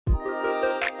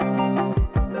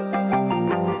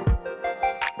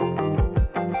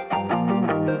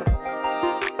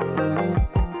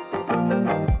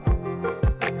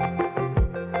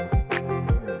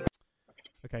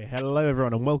Hello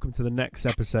everyone and welcome to the next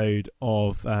episode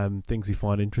of Things We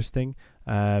Find Interesting.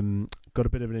 Got a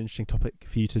bit of an interesting topic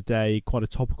for you today, quite a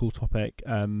topical topic,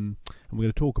 and we're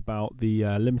going to talk about the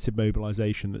limited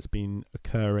mobilisation that's been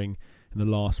occurring in the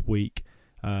last week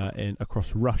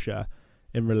across Russia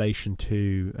in relation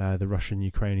to the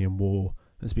Russian-Ukrainian war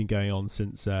that's been going on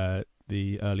since the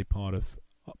early part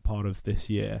of this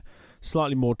year.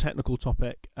 Slightly more technical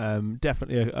topic,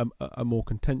 definitely a more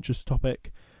contentious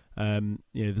topic.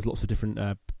 There's lots of different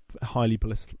highly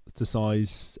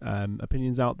politicised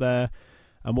opinions out there,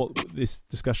 and what this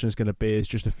discussion is going to be is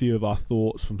just a few of our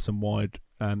thoughts from some wide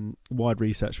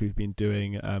research we've been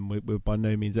doing. We're by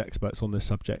no means experts on this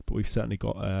subject, but we've certainly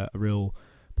got a real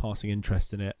passing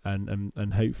interest in it,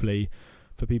 and hopefully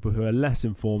for people who are less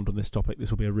informed on this topic,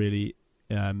 this will be a really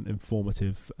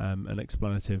informative and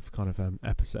explanative kind of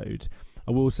episode.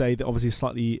 I will say that obviously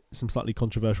some slightly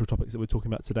controversial topics that we're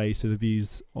talking about today, so the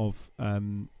views of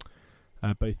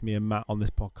both me and Matt on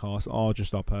this podcast are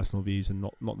just our personal views and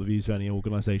not the views of any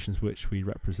organisations which we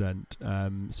represent.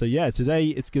 Today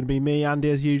it's going to be me, Andy,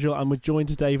 as usual, and we're joined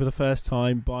today for the first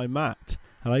time by Matt.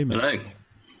 Hello, Matt. Hello.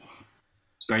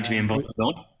 It's great to be invited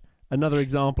on. Another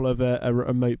example of a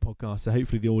remote podcast, so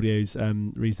hopefully the audio's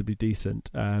reasonably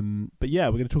decent. But yeah,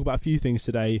 we're going to talk about a few things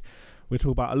today. We'll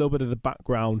talk about a little bit of the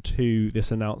background to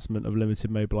this announcement of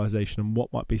limited mobilisation and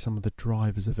what might be some of the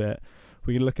drivers of it.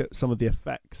 We're going to look at some of the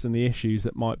effects and the issues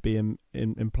that might be in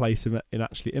place in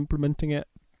actually implementing it.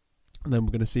 And then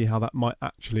we're going to see how that might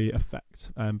actually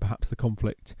affect perhaps the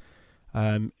conflict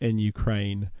in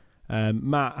Ukraine.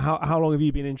 Matt, how long have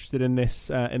you been interested in this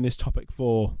topic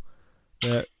for?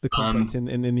 The conflict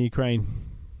in the Ukraine.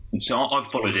 So I've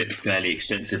followed it fairly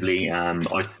extensively. I'm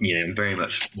very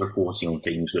much reporting on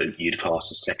things that you'd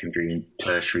class as secondary and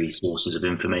tertiary sources of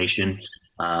information.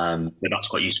 But that's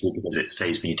quite useful because it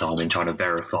saves me time in trying to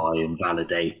verify and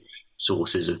validate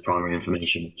sources of primary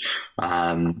information.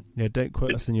 Don't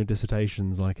quote us in your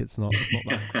dissertations like it's not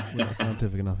that we're not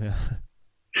scientific enough.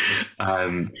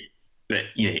 Yeah. But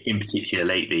in particular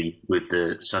lately, with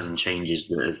the sudden changes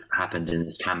that have happened in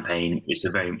this campaign, it's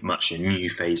very much a new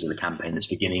phase of the campaign that's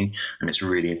beginning, and it's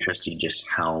really interesting just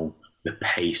how the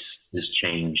pace has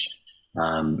changed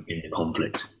in the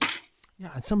conflict.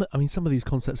 Yeah, and some of these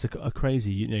concepts are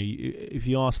crazy. If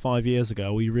you asked 5 years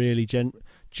ago, are we really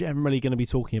generally going to be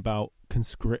talking about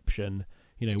conscription?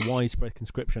 Widespread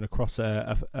conscription across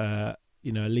a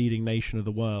leading nation of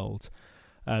the world.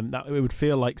 That it would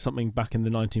feel like something back in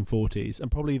the 1940s, and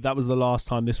probably that was the last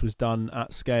time this was done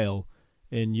at scale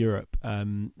in Europe.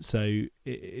 So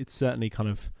it's certainly kind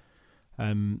of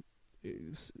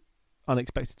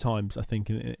unexpected times, I think,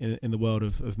 in the world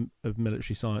of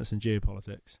military science and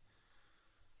geopolitics.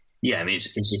 Yeah,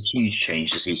 it's a huge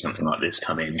change to see something like this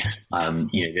come in.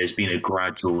 There's been a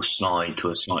gradual slide to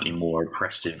a slightly more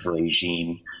oppressive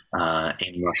regime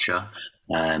in Russia.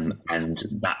 And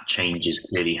that change is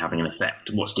clearly having an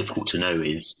effect. What's difficult to know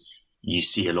is you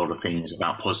see a lot of things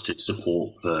about positive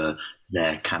support for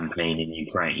their campaign in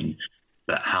Ukraine,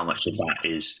 but how much of that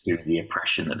is through the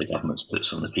oppression that the government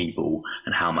puts on the people,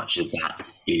 and how much of that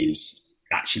is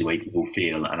actually the way people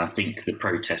feel. And I think the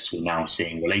protests we're now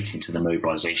seeing relating to the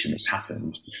mobilisation that's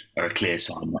happened are a clear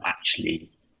sign that actually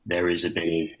there is a bit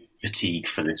of fatigue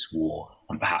for this war,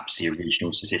 and perhaps the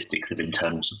original statistics of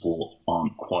internal support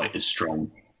aren't quite as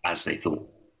strong as they thought.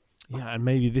 Yeah, and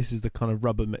maybe this is the kind of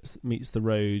rubber meets the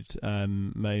road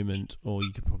moment, or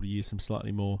you could probably use some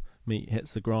slightly more meat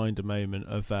hits the grinder moment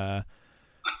of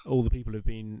all the people who've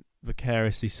been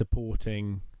vicariously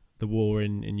supporting the war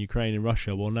in Ukraine and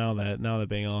Russia. Well, now they're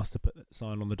being asked to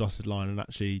sign on the dotted line and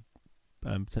actually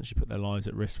potentially put their lives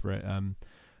at risk for it.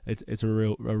 It's a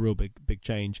real big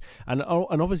change, and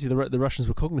obviously the Russians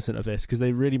were cognizant of this because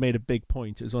they really made a big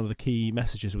point. It was one of the key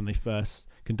messages when they first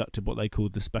conducted what they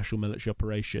called the special military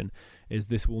operation: is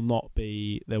there will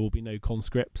be no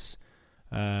conscripts.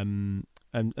 And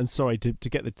sorry to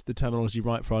get the terminology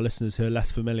right for our listeners who are less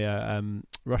familiar.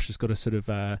 Russia's got a sort of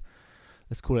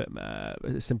let's call it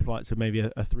simplify it to maybe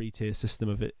a three-tier system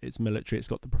of its military. It's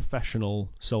got the professional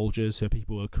soldiers, who are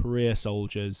people who are career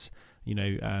soldiers,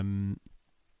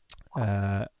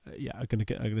 are going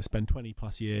to spend 20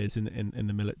 plus years in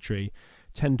the military,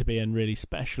 tend to be in really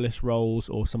specialist roles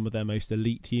or some of their most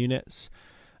elite units,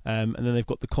 and then they've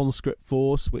got the conscript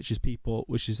force, which is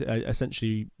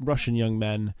essentially Russian young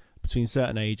men between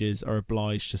certain ages are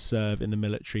obliged to serve in the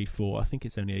military for, I think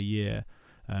it's only a year,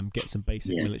 get some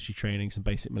basic military training, some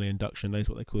basic military induction. Those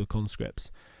are what they call the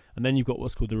conscripts. And then you've got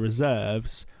what's called the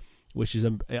reserves, which is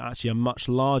actually a much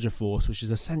larger force, which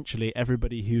is essentially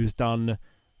everybody who's done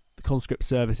the conscript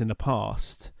service in the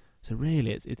past. So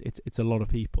really, it's a lot of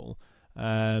people.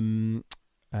 And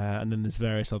then there's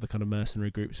various other kind of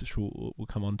mercenary groups, which we'll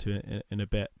come on to in a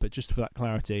bit. But just for that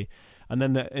clarity, and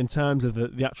then in terms of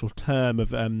the actual term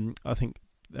of, I think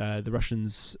the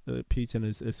Russians, Putin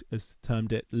has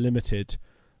termed it limited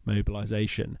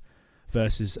mobilization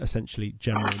versus essentially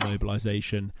general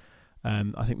mobilization.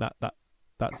 I think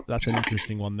that's an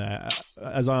interesting one there.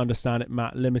 As I understand it,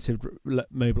 Matt, limited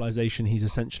mobilization, he's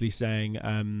essentially saying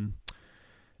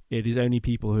it is only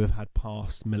people who have had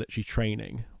past military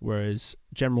training, whereas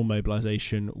general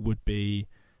mobilization could be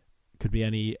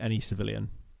any civilian.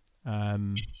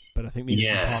 But I think the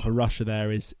interesting part for Russia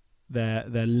there is their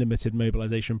limited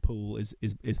mobilization pool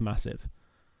is massive.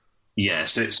 Yeah,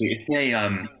 so if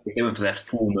they went for their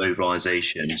full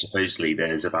mobilisation, supposedly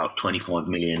there's about 25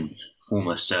 million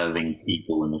former serving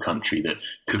people in the country that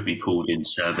could be pulled in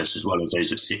service, as well as those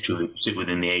that sit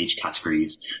within the age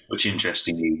categories, which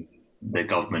interestingly the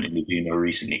government in the Duma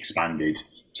recently expanded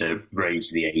to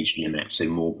raise the age limit so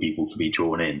more people could be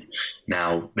drawn in.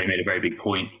 Now, they made a very big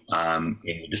point in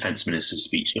the defence minister's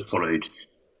speech that followed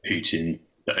Putin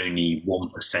that only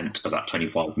 1% of that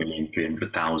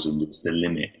 25,300,000 is the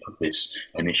limit of this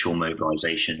initial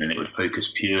mobilisation, and it would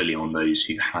focus purely on those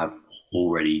who have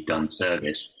already done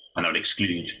service, and that would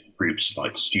exclude groups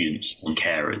like students and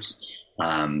carers.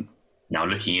 Now,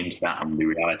 looking into that and the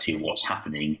reality of what's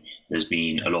happening, there's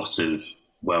been a lot of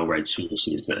well-read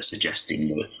sources that are suggesting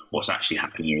that what's actually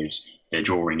happening is they're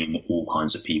drawing in all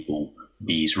kinds of people.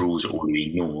 These rules are already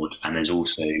ignored, and there's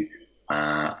also,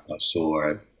 I saw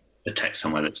a text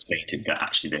somewhere that stated that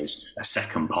actually there's a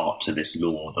second part to this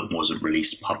law that wasn't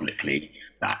released publicly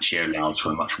that actually allows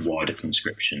for a much wider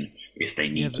conscription if they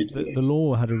need to do it. The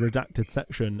law had a redacted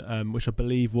section, which I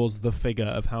believe was the figure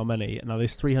of how many. Now,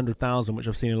 this 300,000, which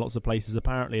I've seen in lots of places,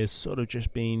 apparently has sort of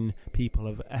just been, people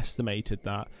have estimated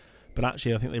that. But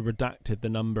actually, I think they redacted the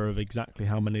number of exactly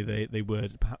how many they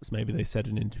would. Perhaps maybe they said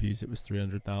in interviews it was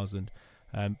 300,000.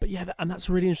 But yeah, and that's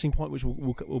a really interesting point, which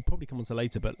we'll probably come on to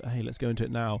later, but hey, let's go into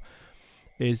it now,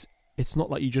 is it's not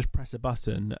like you just press a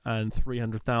button and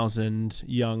 300,000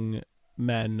 young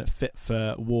men fit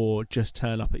for war just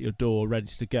turn up at your door ready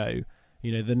to go,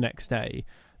 the next day.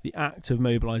 The act of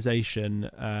mobilisation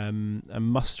and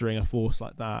mustering a force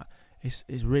like that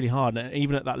is really hard. And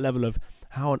even at that level of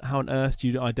how on earth do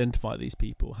you identify these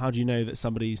people? How do you know that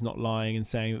somebody's not lying and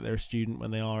saying that they're a student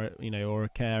when they are, or a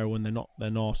carer when they're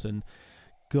not? And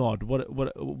God,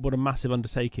 what a massive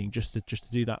undertaking just to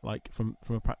do that, like from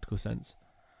a practical sense.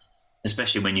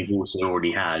 Especially when you've also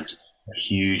already had a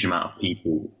huge amount of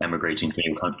people emigrating from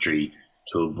your country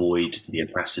to avoid the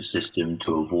oppressive system,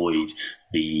 to avoid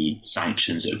the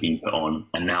sanctions that have been put on.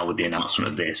 And now with the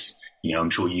announcement of this,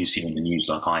 I'm sure you've seen on the news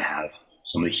like I have,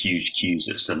 some of the huge queues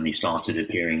that suddenly started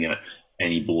appearing at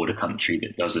any border country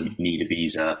that doesn't need a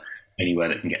visa. Anywhere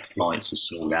that can get flights is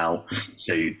sold out.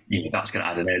 So, that's going to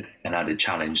add an added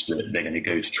challenge that they're going to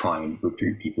go to try and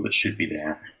recruit people that should be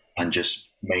there and just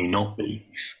may not be.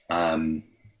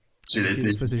 So there's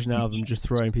the position now of them just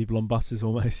throwing people on buses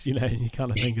almost, and you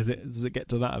kind of think, does it get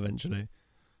to that eventually?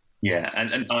 Yeah,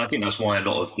 and I think that's why a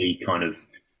lot of the kind of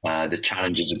the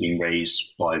challenges have been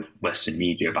raised by Western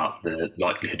media about the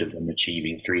likelihood of them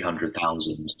achieving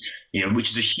 300,000,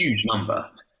 which is a huge number.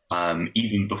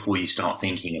 Even before you start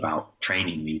thinking about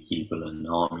training these people and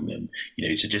arming them,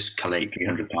 to just collate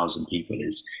 300,000 people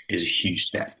is a huge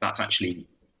step. That's actually,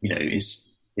 is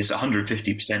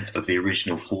 150% of the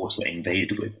original force they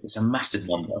invaded with. It's a massive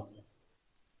number.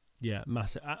 Yeah,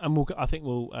 massive. And I think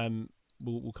we'll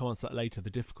come on to that later. The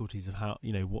difficulties of how,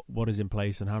 what is in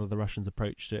place and how do the Russians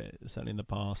approached it, certainly in the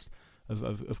past,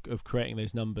 of creating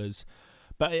those numbers.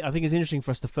 But I think it's interesting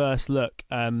for us to first look.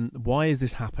 Why is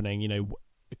this happening?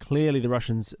 Clearly, the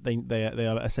Russians they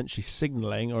are essentially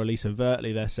signalling, or at least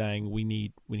overtly, they're saying we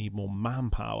need more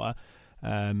manpower.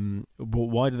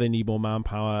 Why do they need more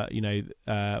manpower?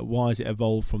 Why has it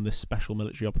evolved from this special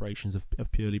military operations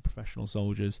of purely professional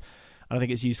soldiers? And I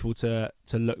think it's useful to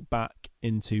look back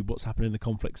into what's happened in the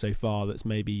conflict so far that's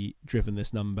maybe driven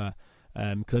this number,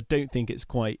 because I don't think it's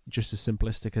quite just as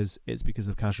simplistic as it's because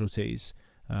of casualties.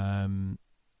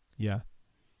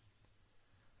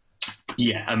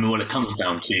 Yeah, I mean, well, it comes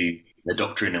down to the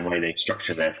doctrine and way they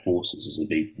structure their forces is a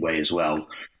big way as well.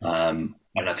 And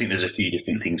I think there's a few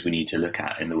different things we need to look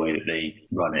at in the way that they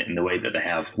run it, in the way that they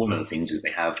have. One of the things is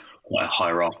they have quite a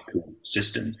hierarchical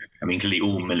system. I mean, clearly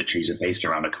all militaries are based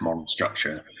around a command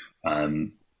structure,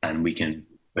 and we can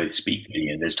both speak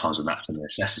that there's times when that's a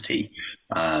necessity.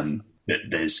 That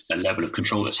there's a level of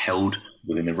control that's held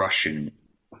within the Russian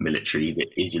military that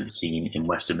isn't seen in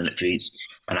Western militaries.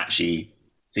 And actually,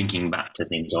 thinking back to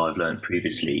things I've learned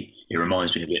previously, it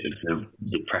reminds me a bit of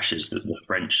the pressures that the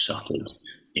French suffered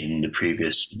in the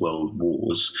previous world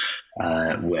wars,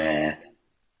 where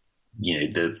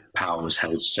the power was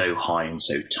held so high and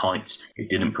so tight, it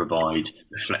didn't provide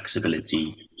the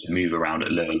flexibility to move around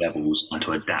at lower levels and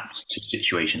to adapt to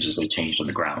situations as they changed on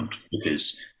the ground.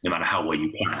 Because no matter how well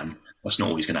you plan, that's not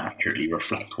always going to accurately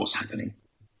reflect what's happening.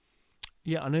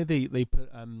 Yeah, I know they put.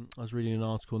 I was reading an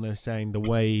article and they were saying the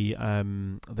way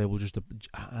they will just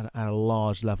at a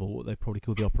large level, what they probably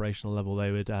call the operational level, they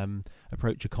would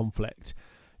approach a conflict.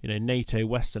 NATO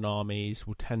Western armies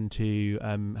will tend to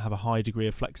have a high degree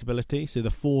of flexibility. So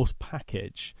the force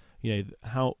package,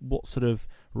 what sort of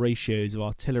ratios of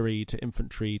artillery to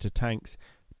infantry to tanks,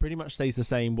 pretty much stays the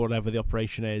same whatever the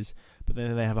operation is, but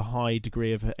then they have a high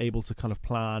degree of able to kind of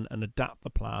plan and adapt the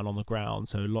plan on the ground.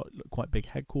 So quite big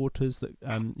headquarters that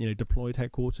deployed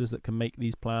headquarters that can make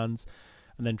these plans,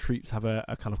 and then troops have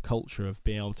a kind of culture of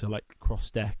being able to like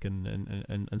cross deck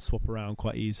and swap around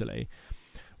quite easily.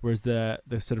 Whereas the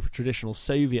sort of traditional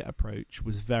Soviet approach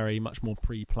was very much more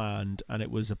pre-planned, and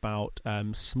it was about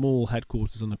small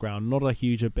headquarters on the ground, not a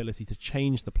huge ability to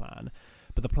change the plan.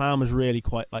 But the plan was really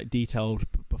quite like detailed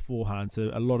beforehand,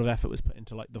 so a lot of effort was put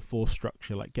into like the force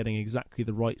structure, like getting exactly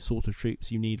the right sort of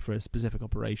troops you need for a specific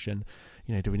operation.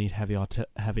 Do we need heavy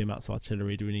amounts of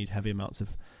artillery? Do we need heavy amounts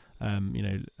of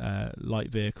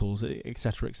light vehicles,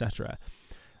 etc., etc.?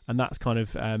 And that's kind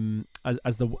of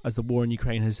as the war in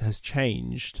Ukraine has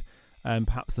changed,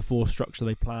 perhaps the force structure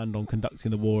they planned on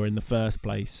conducting the war in the first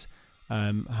place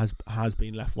has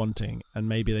been left wanting, and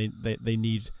maybe they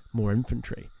need more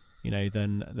infantry.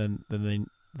 Than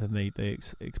they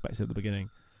expected at the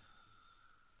beginning.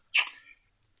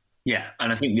 Yeah,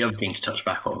 and I think the other thing to touch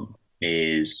back on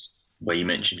is where you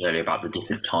mentioned earlier about the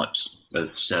different types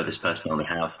of service personnel they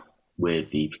have,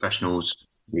 with the professionals,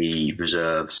 the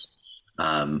reserves,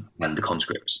 and the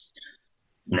conscripts.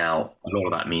 Now, a lot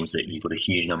of that means that you've got a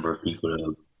huge number of people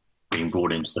who are being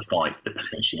brought into the fight that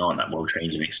potentially aren't that well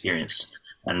trained and experienced.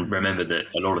 And remember that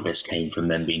a lot of this came from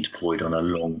them being deployed on a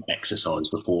long exercise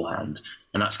beforehand.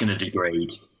 And that's going to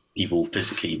degrade people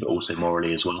physically, but also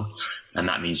morally as well. And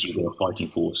that means you've got a fighting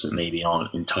force that maybe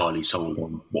aren't entirely sold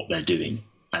on what they're doing.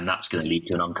 And that's going to lead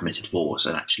to an uncommitted force.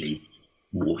 And actually,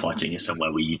 war fighting is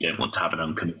somewhere where you don't want to have an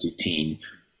uncommitted team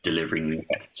delivering the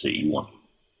effects that you want.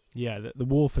 Yeah, the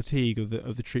war fatigue of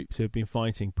the troops who have been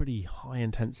fighting pretty high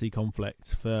intensity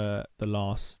conflicts for the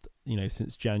last,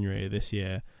 since January of this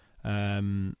year.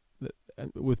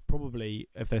 With probably,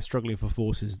 if they're struggling for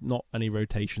forces, not any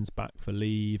rotations back for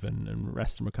leave and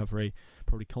rest and recovery,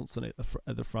 probably constantly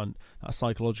at the front. That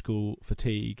psychological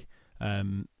fatigue,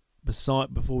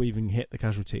 before we even hit the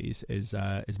casualties, is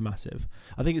massive.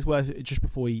 I think it's worth, just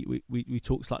before we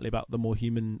talk slightly about the more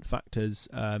human factors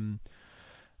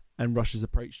and Russia's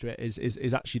approach to it,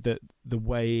 is actually the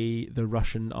way the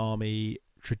Russian army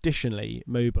traditionally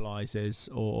mobilizes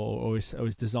or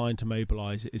is designed to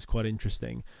mobilize is quite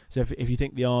interesting. So if you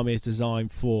think the army is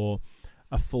designed for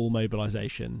a full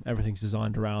mobilization, everything's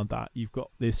designed around that. You've got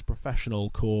this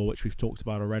professional corps, which we've talked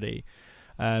about already.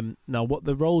 Now, what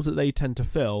the roles that they tend to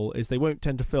fill is they won't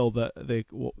tend to fill the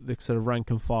sort of rank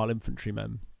and file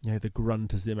infantrymen, the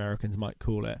grunt as the Americans might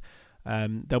call it.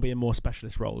 They'll be in more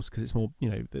specialist roles because it's more,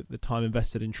 the time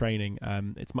invested in training.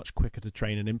 It's much quicker to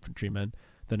train an infantryman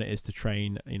than it is to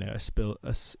train,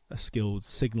 a skilled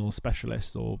signal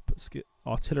specialist or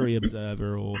artillery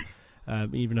observer or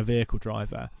even a vehicle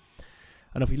driver.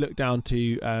 And if we look down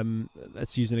to,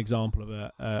 let's use an example of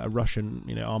a Russian,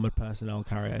 armored personnel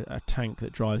carrier, a tank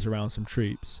that drives around some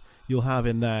troops. You'll have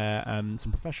in there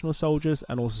some professional soldiers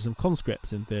and also some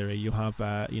conscripts. In theory, you'll have,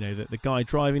 the guy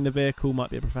driving the vehicle might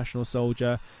be a professional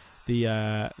soldier. The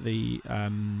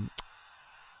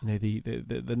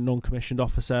non-commissioned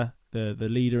officer, the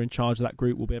leader in charge of that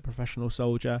group, will be a professional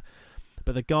soldier.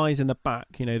 But the guys in the back,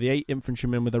 the 8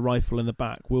 infantrymen with a rifle in the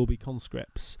back, will be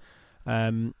conscripts.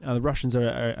 And the Russians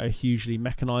are a hugely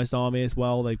mechanized army as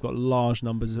well. They've got large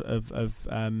numbers of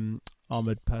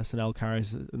armored personnel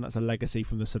carriers, and that's a legacy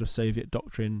from the sort of Soviet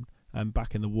doctrine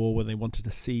back in the war, where they wanted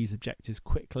to seize objectives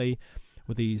quickly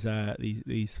with these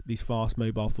fast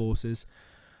mobile forces.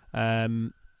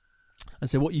 And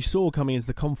so what you saw coming into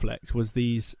the conflict was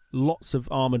these lots of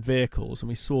armoured vehicles, and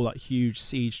we saw that huge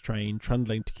siege train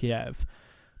trundling to Kiev.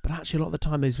 But actually, a lot of the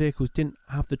time, those vehicles didn't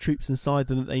have the troops inside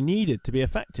them that they needed to be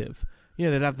effective.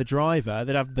 They'd have the driver,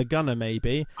 they'd have the gunner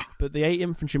maybe, but the 8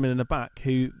 infantrymen in the back,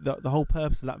 who the whole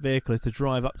purpose of that vehicle is to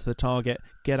drive up to the target,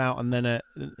 get out, and then and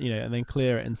then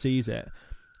clear it and seize it,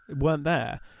 weren't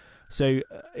there. So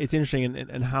it's interesting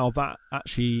in how that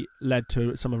actually led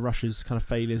to some of Russia's kind of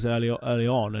failures early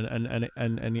on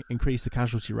and increased the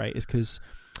casualty rate, is because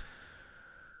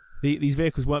these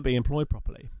vehicles weren't being employed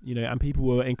properly, and people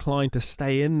were inclined to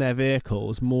stay in their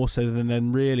vehicles more so than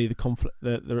then really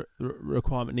the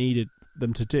requirement needed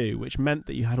them to do, which meant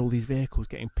that you had all these vehicles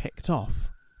getting picked off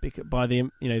by the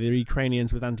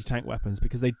Ukrainians with anti-tank weapons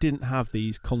because they didn't have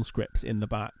these conscripts in the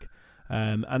back,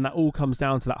 and that all comes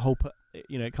down to that whole.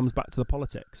 It comes back to the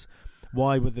politics.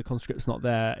 Why were the conscripts not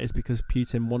there? Is because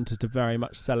Putin wanted to very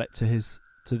much sell it to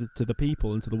the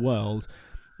people and to the world,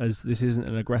 as this isn't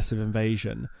an aggressive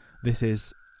invasion. This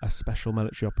is a special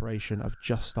military operation of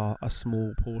just a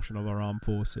small portion of our armed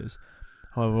forces.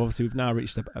 However, obviously we've now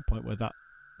reached a point where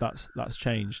that's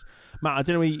changed. Matt, I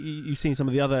don't know, you've seen some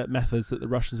of the other methods that the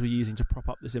Russians were using to prop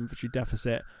up this infantry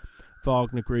deficit.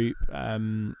 Wagner Group,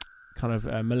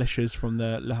 militias from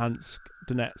the Luhansk,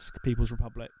 Donetsk People's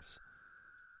Republics.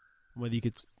 Whether you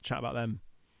could chat about them.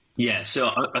 Yeah,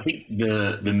 so I think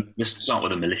let's start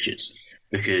with the militias,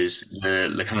 because the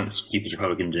Luhansk People's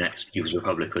Republic and Donetsk People's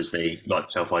Republic, as they like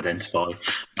to self-identify,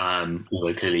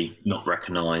 although clearly not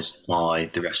recognised by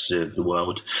the rest of the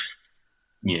world,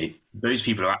 those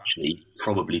people are actually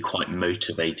probably quite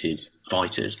motivated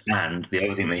fighters. And the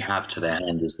other thing they have to their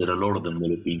hand is that a lot of them will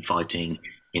have been fighting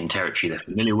in territory they're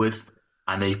familiar with,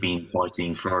 and they've been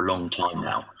fighting for a long time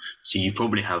now. So you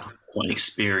probably have quite an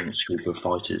experienced group of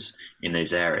fighters in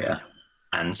this area.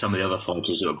 And some of the other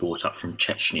fighters that were brought up from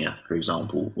Chechnya, for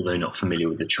example, although not familiar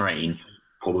with the terrain,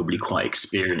 probably quite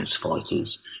experienced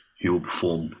fighters who will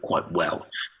perform quite well.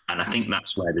 And I think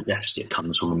that's where the deficit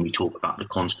comes from when we talk about the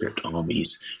conscript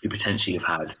armies, who potentially have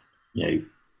had,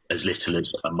 as little as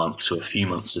a month to a few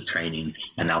months of training,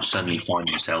 and now suddenly find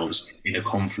themselves in a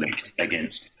conflict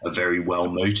against a very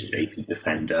well-motivated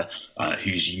defender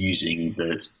who's using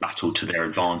the battle to their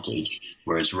advantage,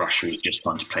 whereas Russia is just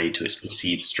trying to play to its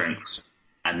perceived strengths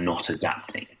and not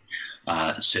adapting.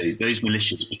 So those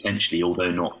militias potentially,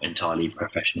 although not entirely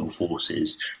professional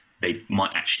forces, they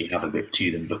might actually have a bit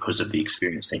to them because of the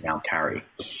experience they now carry.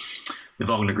 The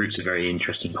Wagner Group's a very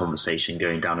interesting conversation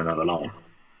going down another line.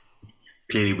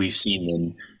 Clearly, we've seen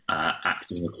them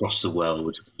acting across the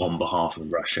world on behalf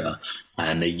of Russia,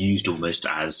 and they're used almost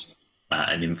as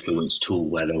an influence tool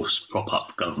where they'll prop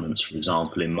up governments, for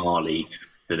example, in Mali,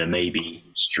 that are maybe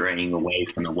straying away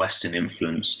from the Western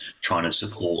influence, trying to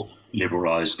support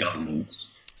liberalised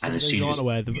governments. So and as you aren't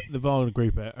aware, the Wagner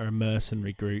Group are a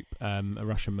mercenary group, a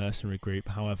Russian mercenary group.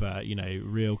 However,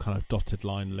 real kind of dotted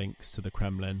line links to the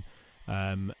Kremlin.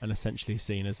 And essentially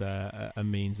seen as a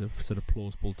means of sort of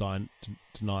plausible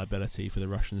deniability for the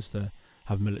Russians to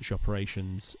have military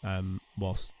operations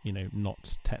whilst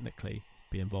not technically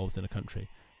be involved in a country,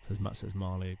 as Matt says,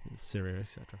 Mali, Syria,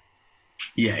 etc.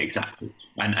 Yeah, exactly.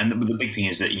 And the big thing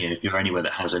is that if you're anywhere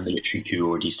that has a military coup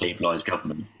or a destabilised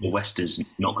government, the West is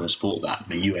not going to support that.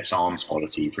 The US arms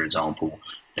policy, for example,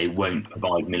 they won't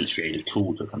provide military aid at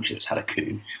all to a country that's had a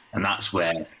coup, and that's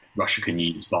where Russia can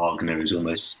use Wagner as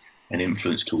almost an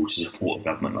influence tool to support a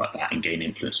government like that and gain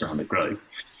influence around the globe.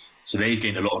 So they've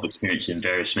gained a lot of experience in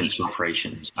various military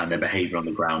operations, and their behaviour on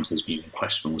the ground has been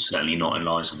questionable, certainly not in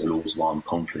line with the laws of armed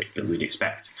conflict that we'd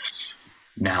expect.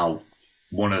 Now,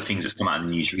 one of the things that's come out in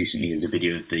the news recently is a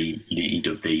video of the lead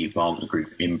of the Wagner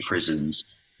Group in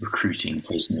prisons recruiting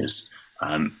prisoners,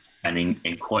 and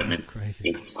in quite an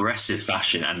aggressive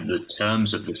fashion. And the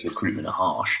terms of this recruitment are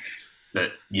harsh,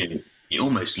 but it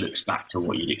almost looks back to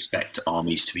what you'd expect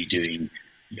armies to be doing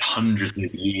hundreds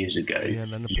of years ago. Yeah,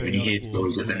 you hear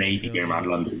stories of the Navy going around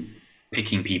London,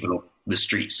 picking people off the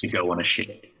streets to go on a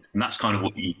ship. And that's kind of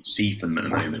what you see from them at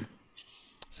the moment.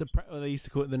 So they used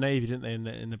to call it the Navy, didn't they,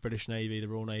 in the British Navy, the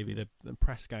Royal Navy, the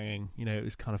press ganging. It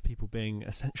was kind of people being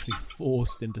essentially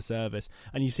forced into service.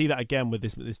 And you see that again with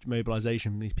this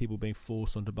mobilisation, these people being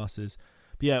forced onto buses.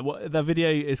 But yeah, the video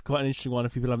is quite an interesting one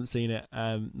if people haven't seen it,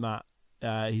 Matt.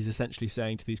 He's essentially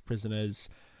saying to these prisoners,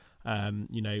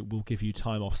 we'll give you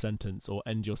time off sentence or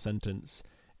end your sentence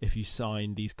if you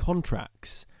sign these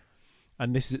contracts.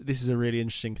 And this is a really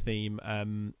interesting theme.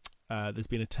 There's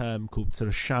been a term called sort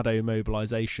of shadow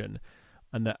mobilisation,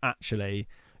 and that actually,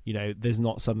 there's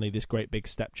not suddenly this great big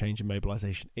step change in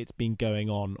mobilisation. It's been going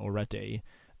on already,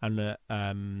 and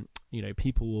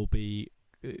people will be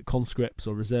conscripts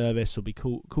or reservists will be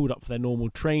called up for their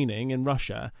normal training in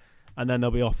Russia. And then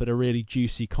they'll be offered a really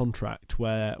juicy contract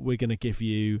where we're going to give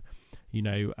you,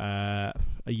 a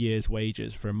year's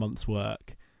wages for a month's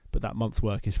work, but that month's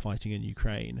work is fighting in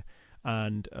Ukraine.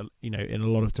 And in a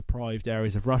lot of deprived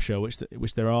areas of Russia,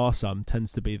 which there are some,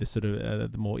 tends to be the sort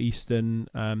of the more eastern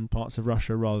parts of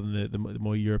Russia rather than the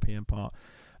more European part.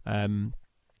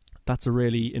 That's a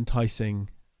really enticing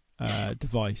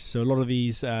device. So a lot of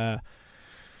these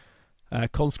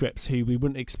conscripts who we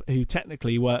wouldn't who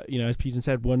technically were, as Putin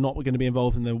said, were not going to be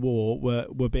involved in the war,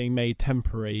 were being made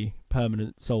temporary,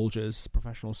 permanent soldiers,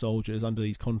 professional soldiers under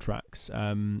these contracts.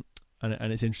 And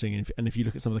it's interesting. And if you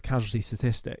look at some of the casualty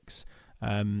statistics,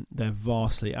 they're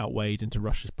vastly outweighed into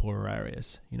Russia's poorer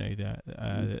areas.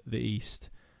 The east,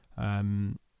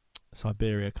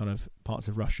 Siberia, kind of parts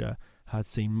of Russia had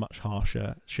seen much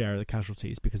harsher share of the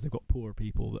casualties because they've got poorer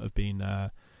people that have been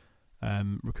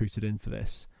recruited in for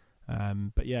this.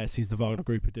 But yeah, it seems the Wagner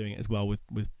Group are doing it as well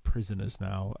with prisoners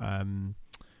now. And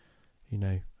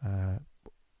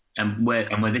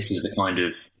where this is the kind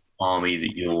of army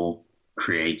that you're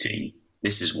creating,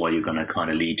 this is why you're going to kind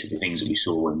of lead to the things that we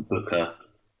saw in Bucha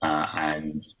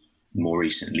and more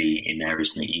recently in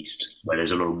areas in the east, where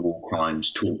there's a lot of war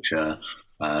crimes, torture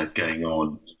going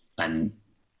on, and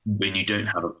when you don't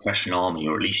have a professional army,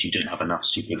 or at least you don't have enough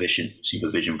supervision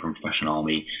from a professional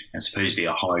army, and supposedly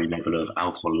a high level of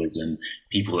alcoholism,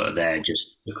 people that are there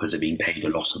just because they're being paid a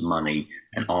lot of money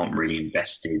and aren't really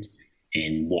invested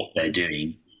in what they're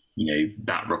doing,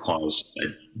 that requires a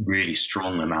really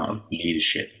strong amount of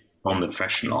leadership from the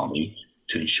professional army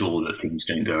to ensure that things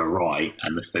don't go awry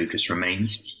and the focus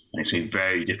remains. And it's been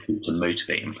very difficult to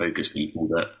motivate and focus people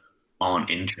that aren't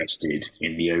interested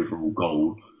in the overall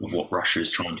goal of what Russia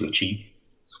is trying to achieve.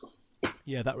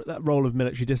 Yeah, that role of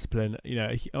military discipline,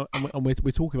 and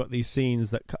we're talking about these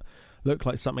scenes that look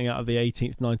like something out of the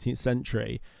 18th, 19th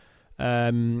century,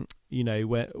 when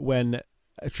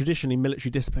traditionally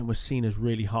military discipline was seen as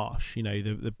really harsh.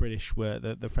 The British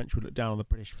the French would look down on the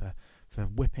British for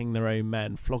whipping their own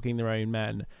men, flogging their own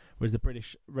men, whereas the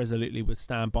British resolutely would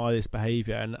stand by this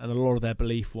behaviour, and a lot of their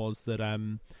belief was that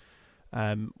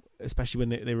especially when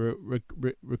they were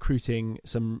recruiting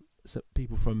some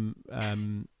people from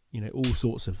all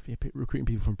sorts of recruiting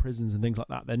people from prisons and things like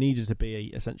that, there needed to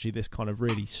be essentially this kind of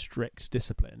really strict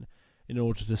discipline in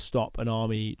order to stop an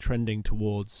army trending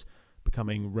towards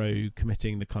becoming rogue,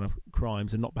 committing the kind of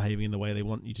crimes and not behaving in the way they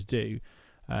want you to do.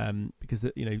 Because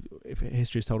if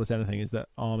history has told us anything, is that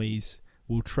armies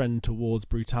will trend towards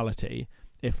brutality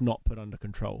if not put under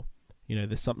control.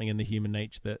 There's something in the human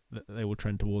nature that they will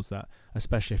trend towards that,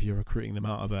 especially if you're recruiting them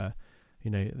out of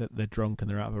they're drunk and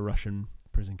they're out of a Russian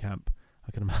prison camp.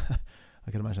 I can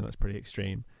imagine that's pretty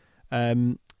extreme.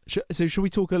 So should we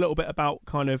talk a little bit about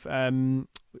kind of,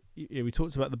 we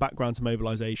talked about the background to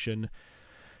mobilisation,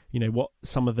 what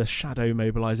some of the shadow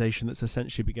mobilisation that's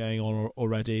essentially been going on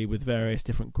already with various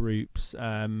different groups.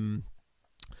 But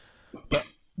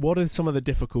what are some of the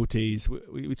difficulties?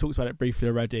 We talked about it briefly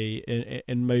already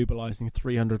in mobilising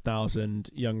 300,000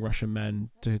 young Russian men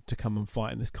to come and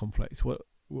fight in this conflict. What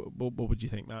would you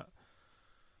think, Matt?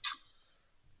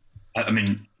 I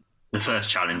mean, the first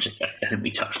challenge, I think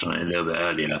we touched on it a little bit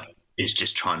earlier, is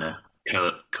just trying to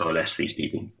coalesce these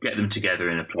people, get them together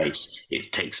in a place.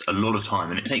 It takes a lot of time,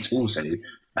 and it takes also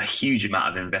a huge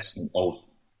amount of investment of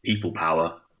people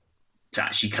power to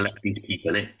actually collect these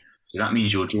people in. So that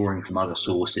means you're drawing from other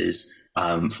sources.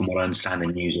 From what I understand in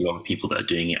the news, a lot of people that are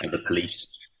doing it are the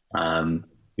police,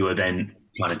 who are then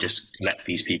trying to just collect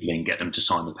these people in, get them to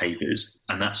sign the papers.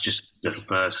 And that's just the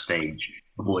first stage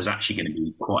of what is actually going to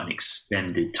be quite an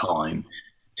extended time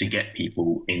to get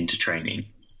people into training.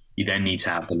 You then need to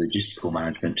have the logistical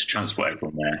management to transport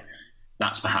everyone there.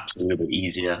 That's perhaps a little bit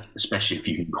easier, especially if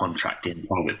you can contract in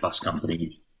private bus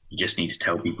companies. You just need to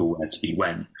tell people where to be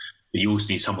when. But you also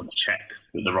need someone to check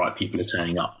that the right people are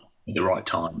turning up at the right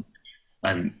time.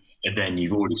 And then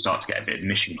you've already started to get a bit of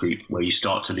mission creep where you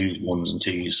start to lose ones and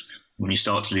twos. When you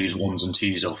start to lose ones and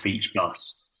twos off each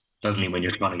bus, suddenly when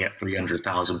you're trying to get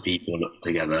 300,000 people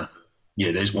together,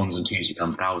 those ones and twos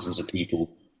become thousands of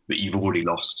people that you've already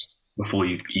lost before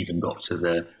you've even got to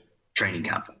the training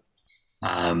camp.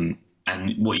 And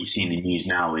what you see in the news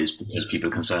now is, because people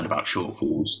are concerned about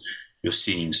shortfalls, you're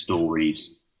seeing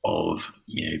stories of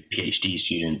PhD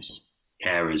students,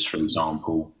 carers, for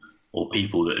example, or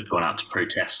people that have gone out to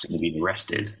protest and have been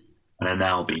arrested and are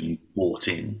now being brought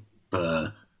in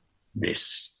for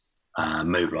this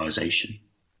mobilisation.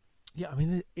 Yeah, I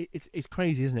mean, it's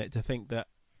crazy, isn't it, to think that,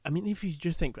 I mean, if you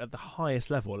just think at the highest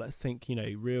level, let's think,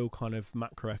 real kind of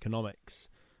macroeconomics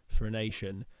for a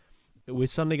nation, we're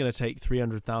suddenly going to take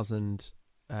 300,000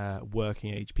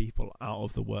 working age people out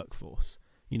of the workforce.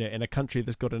 In a country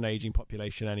that's got an aging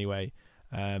population anyway,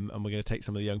 and we're going to take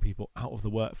some of the young people out of the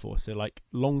workforce. So, like,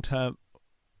 long-term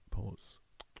wise,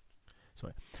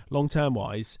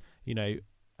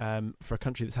 for a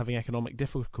country that's having economic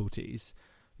difficulties,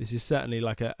 this is certainly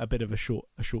like a bit of a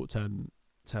short-term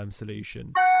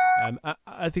solution.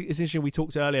 I think it's interesting. We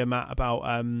talked earlier, Matt, about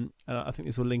I think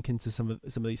this will link into some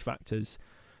of these factors.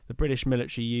 The British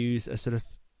military use a sort of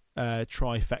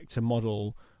trifecta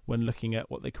model when looking at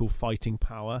what they call fighting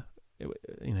power.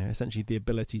 Essentially the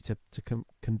ability to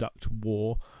conduct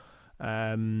war.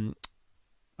 I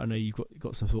know you've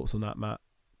got some thoughts on that, Matt.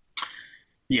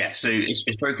 Yeah, so it's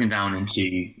broken down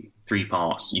into three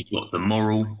parts. You've got the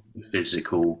moral, the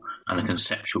physical, and the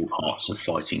conceptual parts of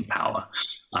fighting power.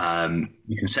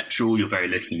 The conceptual, you're very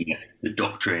looking at the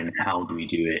doctrine, how do we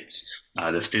do it?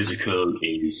 The physical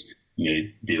is,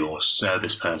 your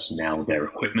service personnel, their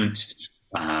equipment.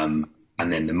 And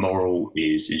then the moral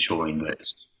is ensuring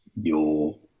that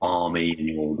your army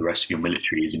and the rest of your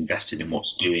military is invested in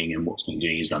what's doing, and what's been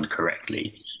doing is done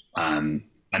correctly.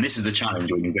 And this is the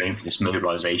challenge when you're going for this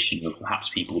mobilisation of perhaps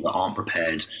people that aren't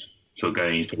prepared for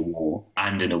going into a war,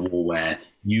 and in a war where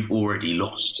you've already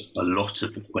lost a lot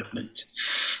of equipment.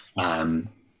 And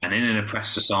in an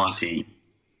oppressed society,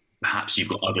 perhaps you've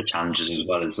got other challenges as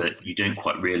well, as that you don't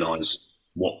quite realise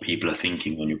what people are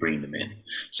thinking when you bring them in.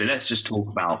 So let's just talk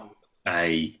about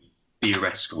a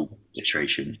theoretical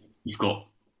situation. You've got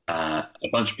a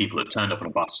bunch of people that turned up on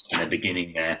a bus and they're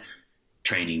beginning their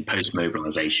training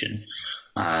post-mobilisation.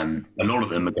 A lot of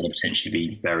them are going to potentially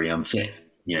be very unfit.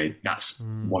 That's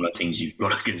one of the things you've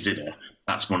got to consider.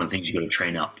 That's one of the things you've got to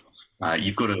train up.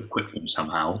 You've got to equip them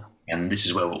somehow. And this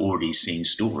is where we're already seeing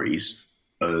stories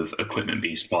of equipment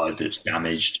being supplied that's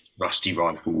damaged, rusty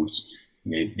rifles.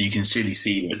 You can clearly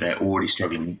see that they're already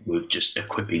struggling with just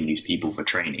equipping these people for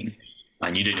training.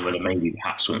 And you don't know whether maybe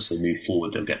perhaps once they move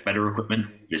forward, they'll get better equipment.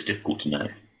 But it's difficult to know.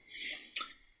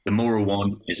 The moral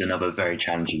one is another very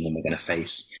challenging one we're going to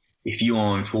face. If you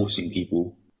are enforcing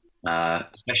people,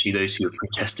 especially those who have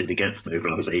protested against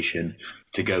mobilisation,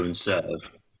 to go and serve,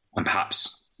 and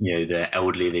perhaps they're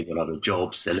elderly, they've got other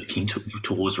jobs, they're looking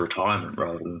towards retirement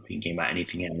rather than thinking about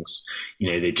anything else.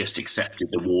 They just accepted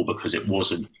the war because it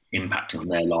wasn't impacting on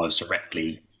their lives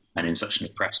directly, and in such an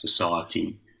oppressed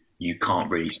society, you can't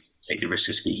really take the risk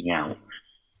of speaking out.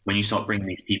 When you start bringing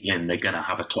these people in, they're going to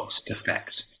have a toxic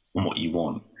effect on what you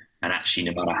want, and actually,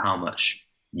 no matter how much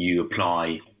you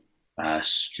apply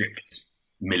strict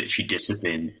military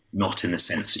discipline, not in the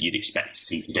sense that you'd expect to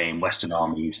see today in Western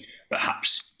armies,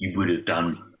 perhaps you would have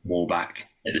done more back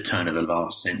at the turn of the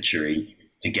last century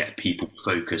to get people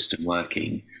focused and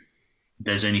working.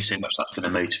 There's only so much that's going to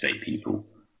motivate people.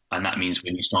 And that means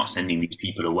when you start sending these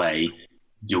people away,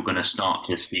 you're going to start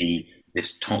to see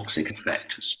this toxic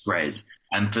effect spread.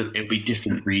 And it'll be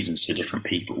different reasons for different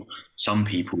people. Some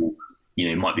people,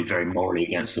 might be very morally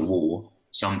against the war.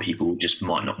 Some people just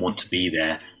might not want to be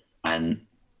there and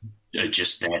are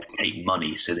just there to take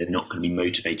money, so they're not going to be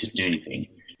motivated to do anything,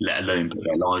 let alone put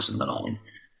their lives on the line.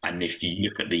 And if you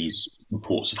look at these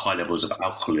reports of high levels of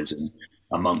alcoholism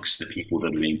amongst the people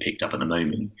that are being picked up at the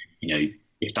moment,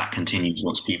 if that continues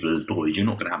once people are deployed, you're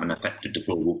not going to have an effective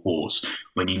deployable force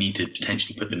when you need to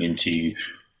potentially put them into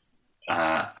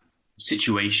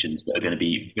situations that are going to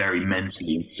be very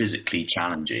mentally and physically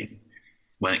challenging.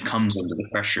 When it comes under the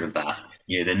pressure of that,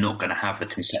 they're not going to have the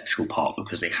conceptual part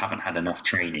because they haven't had enough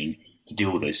training to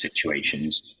deal with those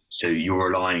situations. So you're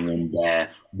relying on their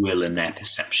will and their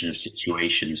perception of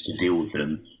situations to deal with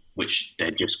them, which they're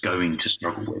just going to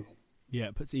struggle with. Yeah,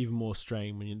 it puts even more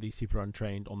strain when these people are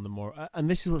untrained on the more. And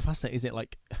this is what's fascinating, isn't it?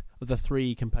 Like the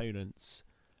three components,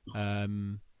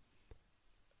 the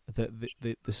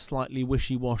slightly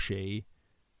wishy-washy,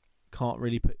 can't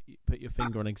really put your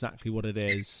finger on exactly what it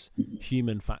is.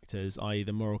 Human factors, i.e.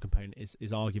 the moral component,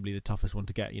 is arguably the toughest one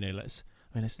to get. Let's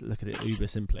look at it uber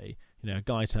simply. A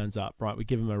guy turns up, right, we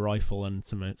give him a rifle and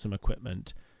some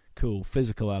equipment. Cool.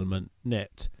 Physical element,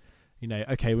 nipped.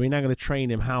 Okay, we're now going to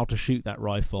train him how to shoot that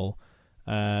rifle,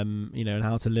 and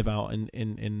how to live out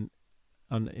in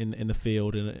the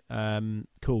field. And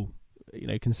cool.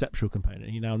 Conceptual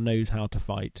component. He now knows how to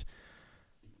fight.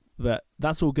 But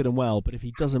that's all good and well. But if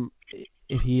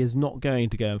he is not going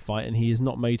to go and fight, and he is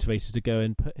not motivated to go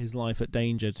and put his life at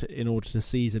danger in order to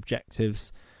seize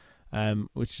objectives,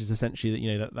 which is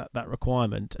essentially that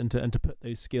requirement, and to put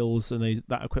those skills and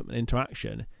that equipment into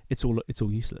action, it's all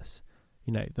useless.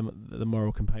 The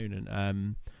moral component.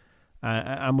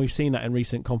 And we've seen that in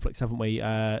recent conflicts, haven't we?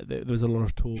 There was a lot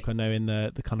of talk, I know, in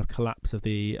the kind of collapse of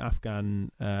the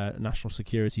Afghan national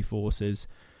security forces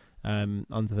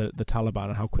under the Taliban,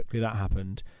 and how quickly that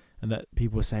happened, and that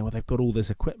people were saying, well, they've got all this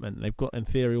equipment, they've got in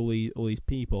theory all these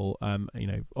people.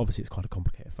 Obviously it's quite a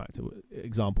complicated factor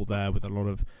example there with a lot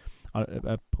of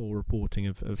poor reporting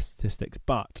of statistics,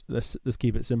 but let's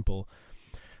keep it simple.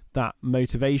 That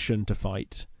motivation to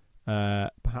fight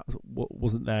perhaps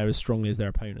wasn't there as strongly as their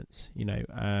opponents,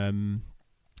 and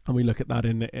we look at that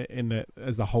in the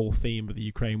as the whole theme of the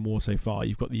Ukraine war so far.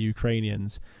 You've got the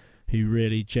Ukrainians who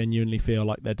really genuinely feel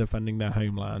like they're defending their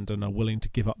homeland and are willing to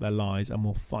give up their lives and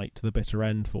will fight to the bitter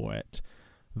end for it,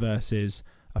 versus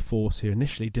a force who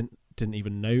initially didn't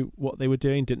even know what they were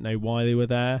doing, didn't know why they were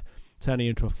there, turning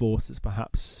into a force that's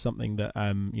perhaps something that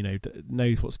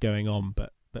knows what's going on,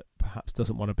 but perhaps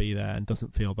doesn't want to be there and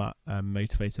doesn't feel that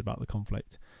motivated about the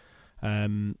conflict.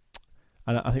 And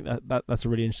I think that's a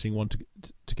really interesting one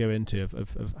to go into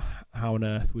of how on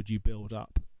earth would you build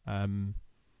up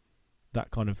that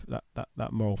kind of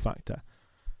that moral factor.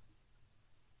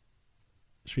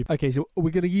 Okay, so we're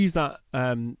going to use that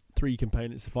three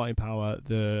components of fighting power,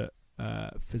 the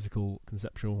physical,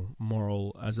 conceptual,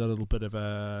 moral, as a little bit of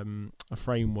a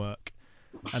framework,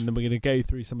 and then we're going to go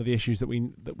through some of the issues that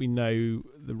we know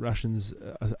the Russians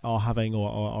are having or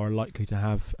are likely to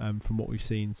have from what we've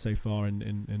seen so far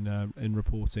in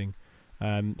reporting.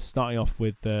 Starting off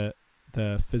with the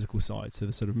physical side, so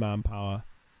the sort of manpower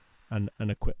and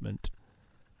equipment.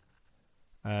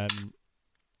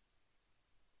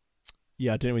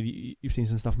 Yeah, I don't know whether you've seen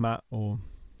some stuff, Matt, or...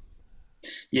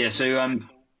 Yeah, so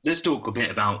let's talk a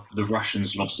bit about the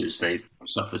Russians' losses they've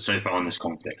suffered so far in this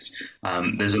conflict.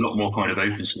 There's a lot more kind of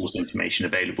open source information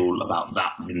available about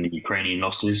that than the Ukrainian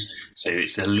losses, so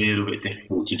it's a little bit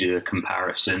difficult to do a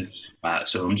comparison.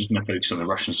 So I'm just going to focus on the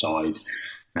Russian side.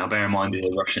 Now, bear in mind that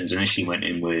the Russians initially went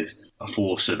in with a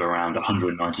force of around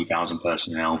 190,000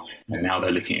 personnel, and now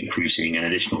they're looking at recruiting an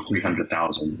additional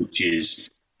 300,000, which is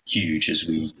huge, as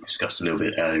we discussed a little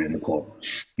bit earlier in the pod.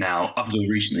 Now, up until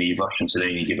recently, Russians had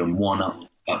only given one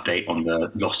update on the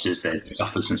losses they've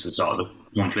suffered since the start of the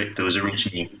conflict. There was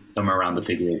originally somewhere around the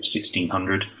figure of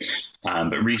 1,600.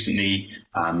 But recently,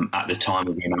 at the time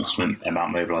of the announcement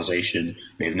about mobilisation,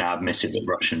 they've now admitted that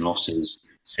Russian losses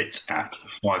sit at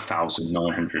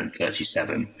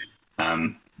 5,937,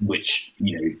 which,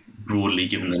 broadly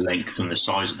given the length and the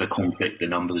size of the conflict, the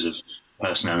numbers of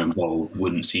personnel involved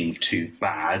wouldn't seem too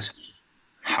bad.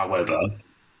 However,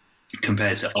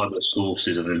 compared to other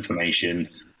sources of information,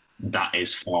 that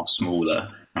is far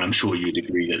smaller. And I'm sure you'd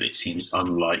agree that it seems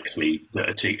unlikely that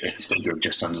a figure of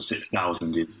just under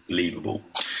 6,000 is believable.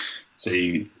 So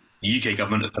the UK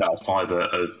government have put out a figure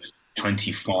of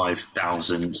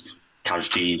 25,000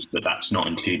 casualties, but that's not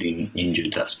including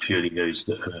injured. That's purely those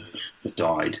that have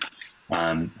died.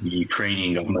 The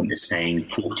Ukrainian government is saying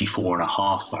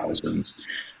 44,500,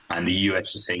 and the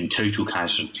US is saying total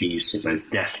casualties, so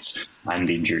both deaths and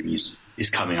injuries, is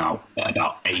coming out at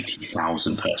about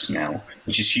 80,000 personnel,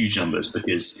 which is huge numbers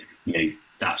because,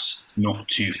 that's not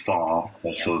too far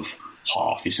off of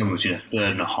half. It's somewhere between a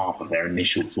third and a half of their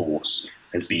initial force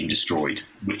has been destroyed,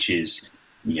 which is,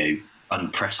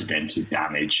 unprecedented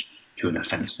damage to an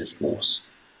offensive force.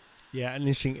 Yeah, and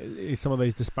interesting is some of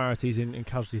those disparities in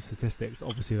casualty statistics.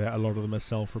 Obviously, a lot of them are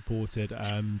self-reported,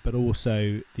 but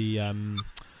also the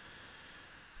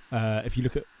if you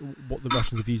look at what the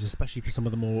Russians have used, especially for some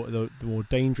of the more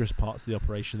dangerous parts of the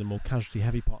operation, the more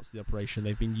casualty-heavy parts of the operation,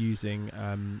 they've been using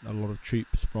a lot of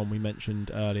troops from, we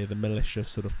mentioned earlier, the militia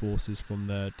sort of forces from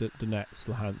the Donetsk,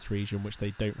 Luhansk region, which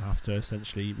they don't have to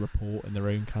essentially report in their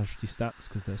own casualty stats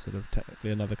because they're sort of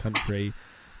technically another country.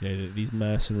 These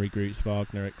mercenary groups,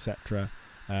 Wagner, etc.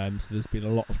 So there's been a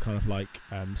lot of kind of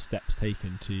steps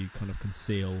taken to kind of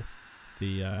conceal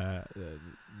the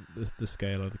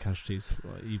scale of the casualties,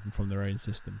 even from their own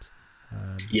systems.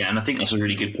 Yeah, and I think that's a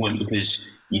really good point because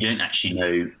you don't actually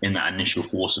know in that initial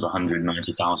force of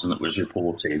 190,000 that was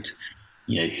reported,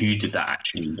 who did that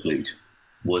actually include?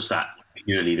 Was that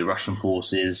purely the Russian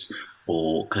forces,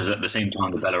 or because at the same time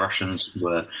the Belarusians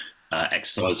were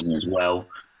exercising as well?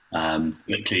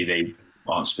 Clearly they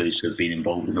aren't supposed to have been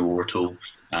involved in the war at all.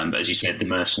 But as you said, the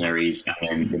mercenaries and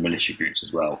then the militia groups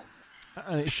as well.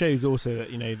 And it shows also that,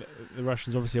 the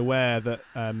Russians are obviously aware that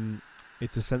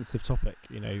it's a sensitive topic,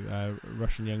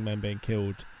 Russian young men being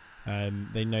killed.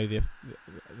 They know the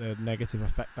negative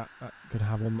effect that could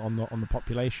have on the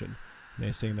population.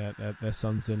 Seeing their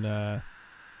sons and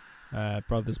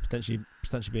brothers potentially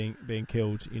being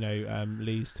killed,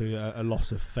 leads to a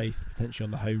loss of faith potentially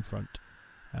on the home front.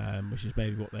 Which is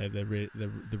maybe what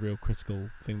the real critical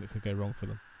thing that could go wrong for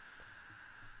them.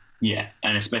 Yeah,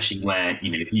 and especially where,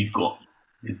 if you've got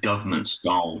the government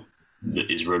style that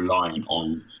is relying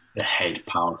on the head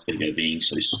power figure being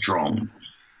so strong,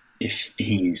 if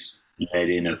he's led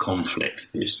in a conflict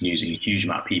that's losing a huge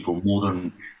amount of people, more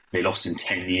than they lost in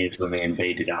 10 years when they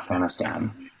invaded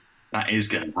Afghanistan, that is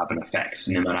going to have an effect.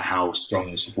 No matter how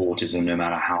strong the support is and no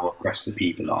matter how oppressed the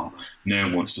people are, no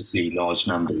one wants to see large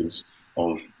numbers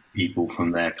of people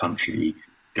from their country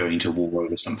going to war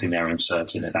over something they're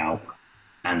uncertain about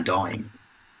and dying.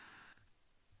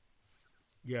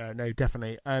 Yeah, no,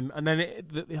 definitely. And then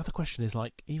the other question is,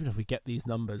 like, even if we get these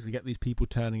numbers, we get these people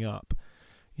turning up,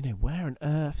 where on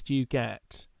earth do you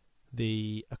get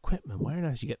the equipment? Where on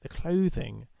earth do you get the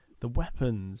clothing, the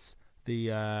weapons, the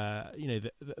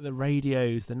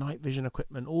radios, the night vision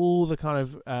equipment, all the kind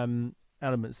of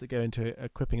elements that go into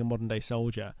equipping a modern day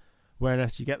soldier? Where on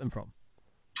earth do you get them from?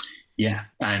 Yeah,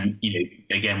 and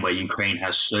again, where Ukraine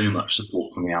has so much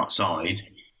support from the outside,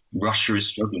 Russia is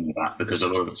struggling with that because a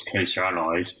lot of its closer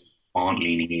allies aren't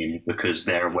leaning in because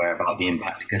they're aware about the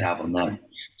impact it could have on them.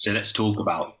 So let's talk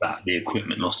about that, the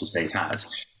equipment losses they've had.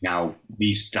 Now,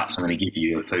 these stats I'm going to give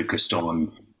you are focused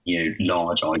on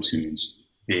large items,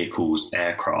 vehicles,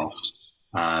 aircraft.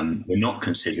 We're not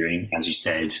considering, as you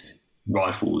said,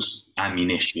 rifles,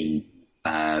 ammunition,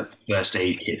 first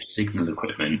aid kits, signal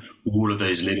equipment, all of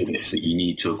those little bits that you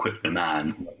need to equip the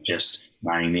man, not just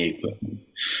manning the equipment.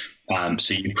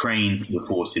 So Ukraine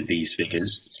reported these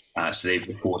figures. So they've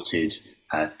reported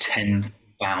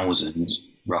 10,000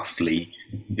 roughly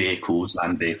vehicles,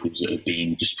 land vehicles that have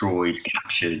been destroyed,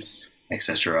 captured,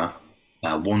 etc.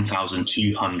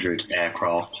 1,200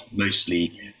 aircraft,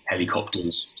 mostly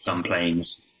helicopters, some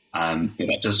planes. But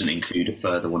that doesn't include a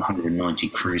further 190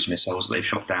 cruise missiles they've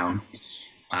shot down.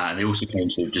 They also claim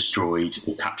to have destroyed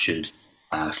or captured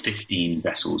 15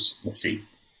 vessels at sea.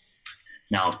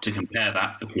 Now, to compare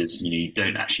that, because you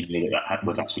don't actually know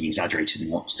whether that's been exaggerated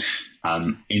or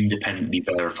not, independently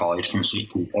verified from something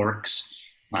called Oryx,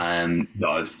 that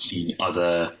I've seen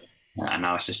other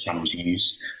analysis channels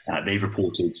use, they've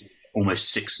reported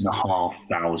almost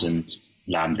 6,500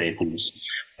 land vehicles,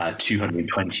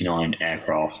 229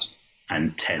 aircraft,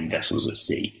 and 10 vessels at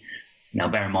sea. Now,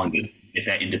 bear in mind that if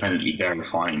they're independently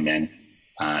verifying them,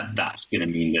 that's going to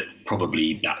mean that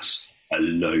probably that's a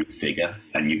low figure,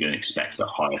 and you're going to expect a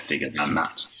higher figure than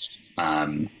that.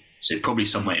 So probably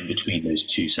somewhere in between those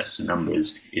two sets of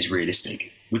numbers is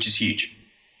realistic, which is huge.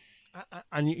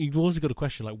 And you've also got a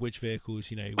question like which vehicles.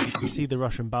 We see the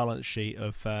Russian balance sheet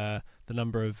of the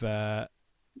number of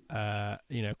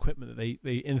equipment that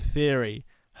they in theory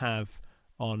have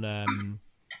on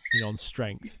on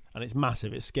strength, and it's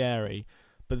massive, it's scary.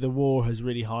 But the war has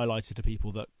really highlighted to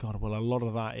people that a lot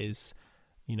of that is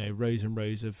rows and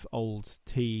rows of old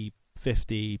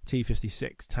T-50,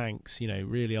 T-56 tanks,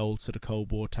 really old sort of Cold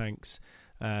War tanks,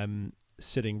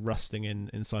 sitting rusting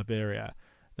in Siberia.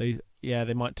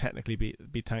 They might technically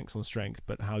be tanks on strength,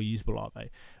 but how usable are they?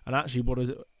 And actually, what is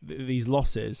it? These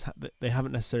losses? They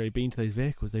haven't necessarily been to those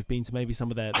vehicles. They've been to maybe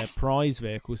some of their prize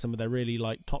vehicles, some of their really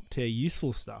like top tier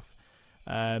useful stuff.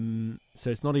 So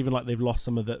it's not even like they've lost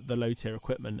some of the low tier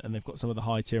equipment and they've got some of the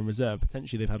high tier in reserve.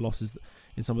 Potentially they've had losses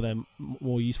in some of their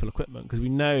more useful equipment, because we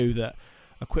know that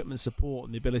equipment support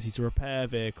and the ability to repair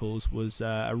vehicles was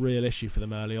a real issue for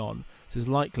them early on. So it's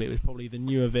likely it was probably the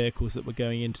newer vehicles that were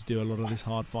going in to do a lot of this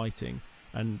hard fighting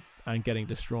and getting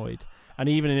destroyed. And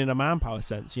even in a manpower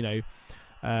sense, there's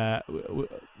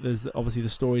obviously the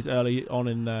stories early on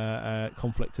in the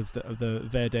conflict of the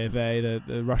VDV,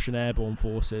 the Russian airborne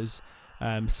forces,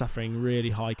 suffering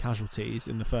really high casualties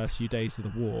in the first few days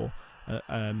of the war.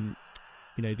 And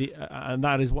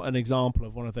that is an example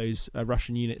of one of those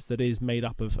Russian units that is made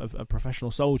up of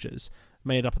professional soldiers,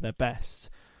 made up of their best.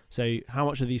 So how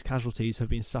much of these casualties have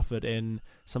been suffered in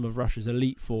some of Russia's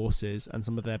elite forces and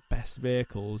some of their best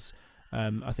vehicles,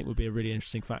 I think would be a really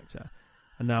interesting factor.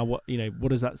 And now, where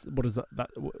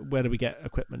do we get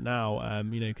equipment now?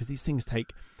 Because these things take,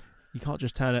 you can't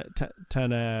just turn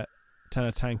a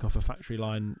tank off a factory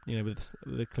line, with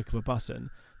the click of a button.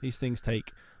 These things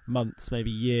take months,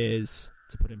 maybe years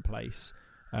to put in place,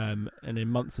 and in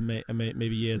months and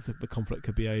maybe years the conflict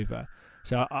could be over.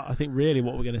 So I think really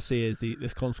what we're going to see is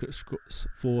this conscript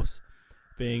force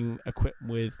being equipped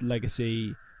with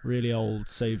legacy, really old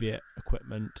Soviet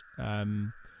equipment.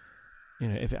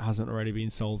 If it hasn't already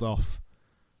been sold off.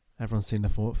 Everyone's seen the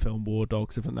film War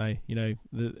Dogs, haven't they?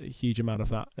 The huge amount of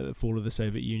that at the fall of the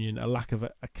Soviet Union, a lack of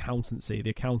accountancy.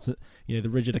 The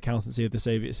rigid accountancy of the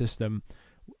Soviet system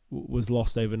was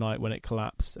lost overnight when it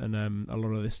collapsed, and a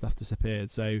lot of this stuff disappeared.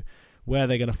 So where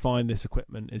they're going to find this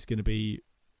equipment is going to be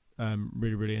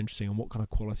really, really interesting, and what kind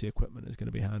of quality equipment is going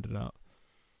to be handed out.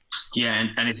 Yeah,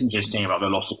 and it's interesting about the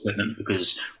lost equipment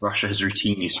because Russia has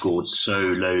routinely scored so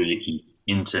lowly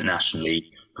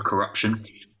internationally for corruption.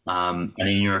 And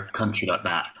in a country like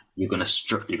that, you're going to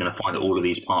find that all of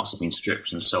these parts have been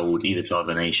stripped and sold either to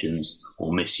other nations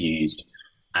or misused,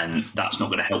 and that's not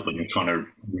going to help when you're trying to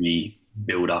really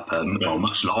build up a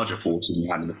much larger force than you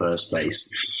had in the first place.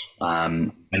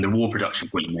 And the war production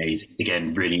point you made,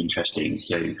 again, really interesting.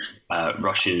 So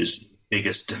Russia's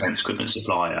biggest defense equipment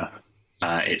supplier,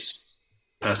 it's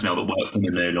personnel that work for them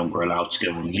are no longer allowed to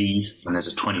go on leave, and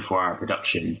there's a 24-hour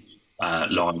production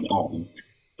line on.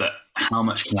 But how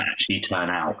much can that actually turn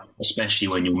out, especially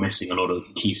when you're missing a lot of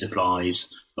key supplies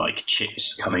like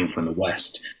chips coming from the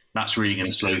West? That's really going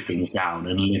to slow things down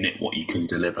and limit what you can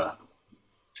deliver.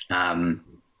 And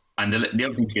the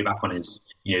other thing to go back on is,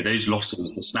 those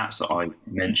losses, the stats that I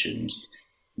mentioned,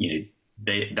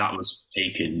 that was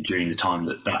taken during the time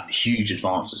that huge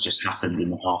advance that's just happened in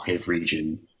the Kharkiv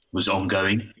region was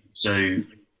ongoing. So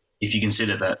if you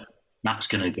consider that that's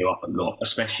going to go up a lot,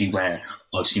 especially where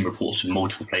I've seen reports from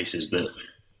multiple places that,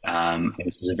 and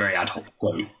this is a very ad hoc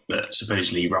quote, but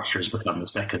supposedly Russia has become the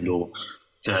second or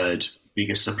third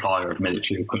biggest supplier of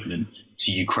military equipment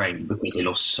to Ukraine because they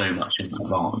lost so much in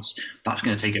advance. That's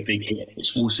going to take a big hit.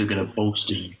 It's also going to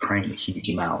bolster Ukraine a huge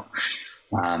amount.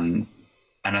 And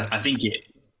I think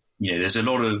there's a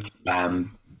lot of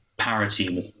parity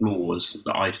in the flaws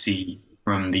that I see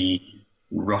from the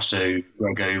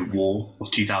Russo-Grego War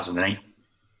of 2008.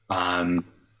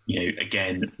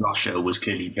 Again, Russia was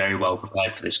clearly very well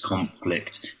prepared for this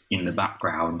conflict in the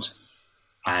background,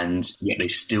 and yet they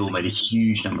still made a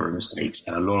huge number of mistakes,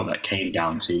 and a lot of that came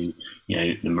down to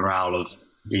the morale of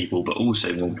people, but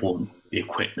also, more important, the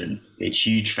equipment. They had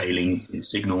huge failings in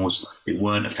signals. They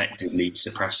weren't effectively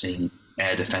suppressing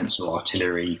air defense or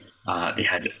artillery. They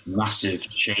had massive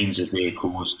chains of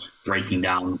vehicles breaking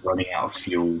down, running out of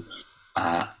fuel.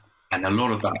 And a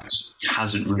lot of that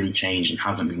hasn't really changed and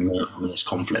hasn't been learned from this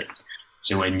conflict.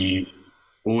 So when you've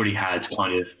already had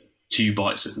kind of two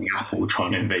bites at the apple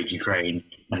trying to invade Ukraine,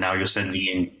 and now you're sending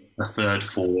in a third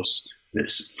force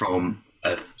that's from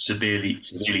a severely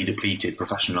depleted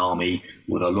professional army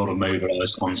with a lot of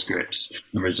mobilised conscripts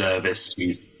and reservists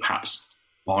who perhaps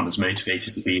aren't as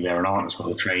motivated to be there and aren't as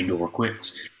well trained or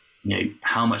equipped,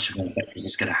 how much of an effect is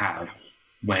this going to have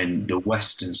when the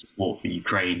Western support for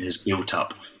Ukraine has built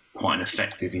up quite an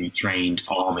effectively trained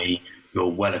army who are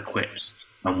well equipped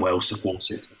and well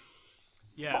supported?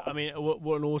 Yeah, I mean,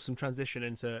 what an awesome transition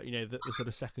into the sort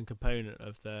of second component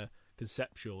of the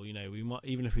conceptual. We might,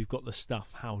 even if we've got the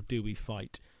stuff, how do we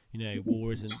fight?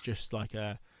 War isn't just like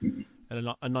a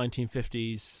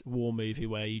 1950s war movie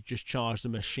where you just charge the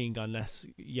machine gun nest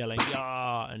yelling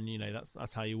 "Yah!" and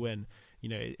that's how you win.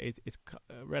 It's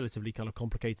a relatively kind of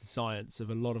complicated science of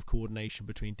a lot of coordination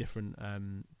between different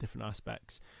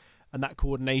aspects, and that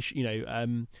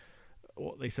coordination,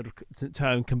 what they sort of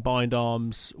term combined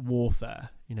arms warfare.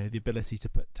 The ability to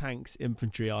put tanks,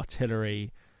 infantry,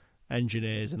 artillery,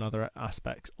 engineers, and other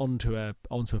aspects onto a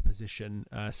position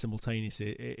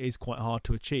simultaneously is quite hard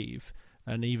to achieve,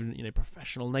 and even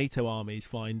professional NATO armies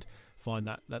find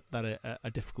that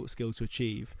a difficult skill to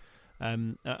achieve.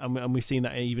 And we've seen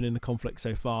that even in the conflict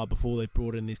so far before they've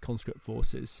brought in these conscript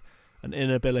forces. An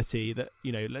inability that,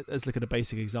 let's look at a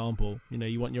basic example.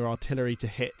 You want your artillery to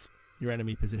hit your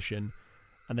enemy position,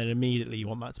 and then immediately you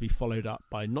want that to be followed up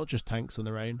by not just tanks on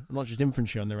their own, not just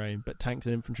infantry on their own, but tanks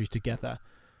and infantry together,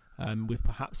 with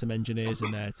perhaps some engineers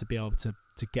in there to be able to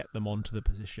get them onto the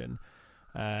position.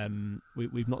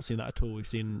 We've not seen that at all. We've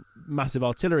seen massive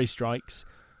artillery strikes,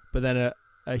 but then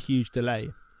a huge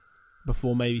delay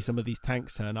before maybe some of these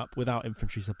tanks turn up without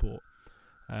infantry support.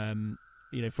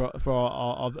 For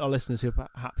our listeners who are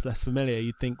perhaps less familiar,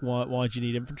 you'd think, why do you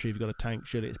need infantry if you've got a tank?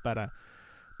 Surely it's better.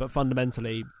 But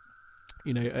fundamentally,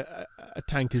 a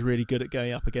tank is really good at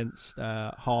going up against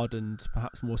hardened,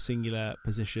 perhaps more singular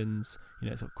positions.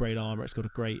 It's got great armour, it's got a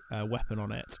great weapon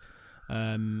on it.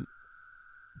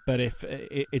 But if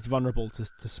it's vulnerable to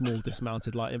small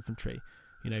dismounted light infantry,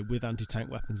 with anti-tank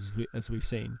weapons as we've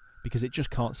seen, because it just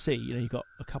can't see. You've got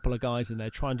a couple of guys in there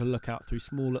trying to look out through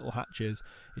small little hatches.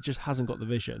 It just hasn't got the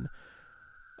vision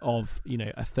of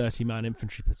a 30-man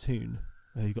infantry platoon.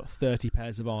 You've got 30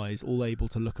 pairs of eyes, all able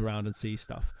to look around and see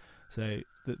stuff. So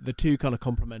the two kind of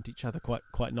complement each other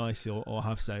quite nicely, or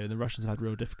have so. And the Russians have had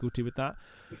real difficulty with that.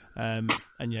 And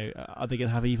are they going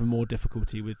to have even more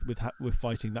difficulty with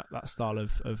fighting that style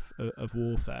of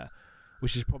warfare,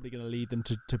 which is probably going to lead them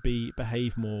to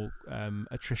behave more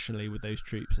attritionally with those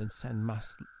troops and send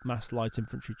mass light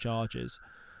infantry charges,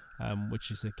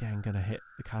 which is again going to hit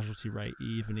the casualty rate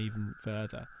even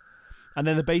further. And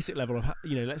then the basic level of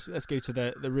let's go to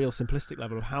the real simplistic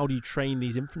level of how do you train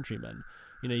these infantrymen?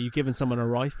 You've given someone a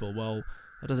rifle. Well,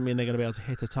 that doesn't mean they're going to be able to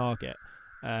hit a target.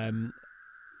 And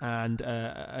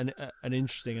an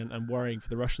interesting and worrying for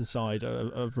the Russian side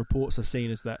of reports I've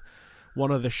seen is that one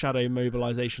of the shadow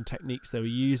mobilisation techniques they were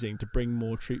using to bring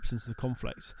more troops into the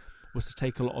conflict was to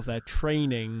take a lot of their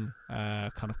training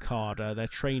kind of cadre, their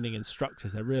training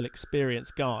instructors, their real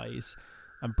experienced guys,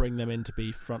 and bring them in to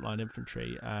be frontline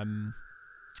infantry.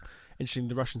 interesting,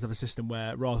 the Russians have a system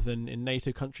where, rather than in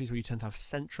NATO countries where you tend to have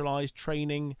centralized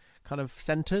training kind of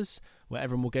centers where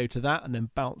everyone will go to that and then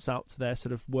bounce out to their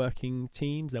sort of working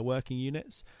teams, their working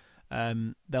units,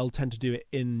 they'll tend to do it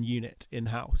in unit,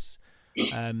 in-house.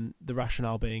 The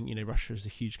rationale being, Russia is a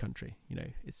huge country.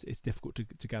 It's difficult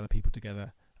to gather people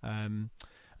together. And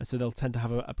so they'll tend to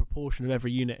have a proportion of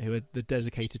every unit who are the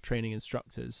dedicated training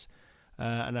instructors.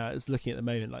 And I was looking at the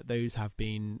moment, like a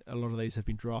lot of those have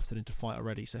been drafted into fight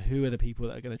already. So who are the people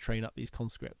that are going to train up these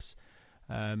conscripts?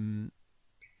 That's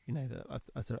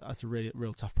a really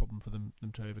real tough problem for them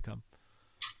to overcome.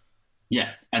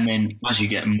 Yeah, and then as you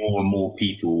get more and more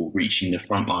people reaching the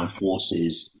frontline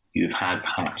forces who've had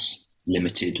perhaps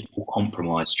limited or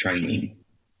compromised training,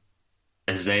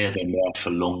 as they are then there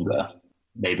for longer,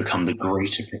 they become the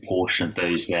greater proportion of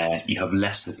those there. You have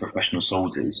less of the professional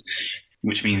soldiers,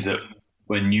 which means that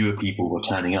when newer people were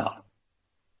turning up,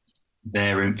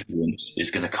 their influence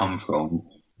is going to come from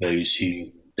those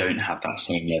who don't have that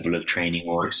same level of training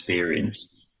or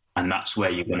experience. And that's where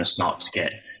you're going to start to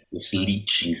get this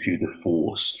leaching through the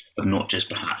force of not just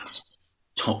perhaps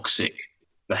toxic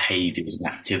behaviours and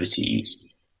activities,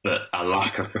 but a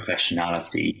lack of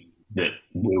professionality that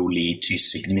will lead to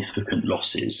significant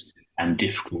losses and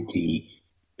difficulty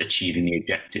achieving the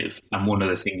objective. And one of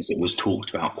the things that was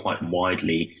talked about quite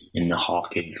widely in the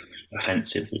Kharkiv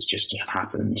offensive that's just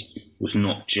happened was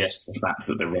not just the fact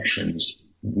that the Russians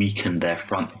weakened their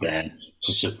front there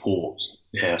to support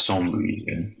the Kherson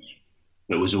region,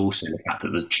 but it was also the fact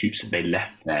that the troops that they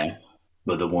left there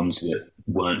were the ones that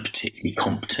weren't particularly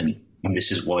competent. And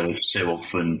this is why they've so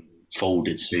often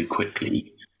folded so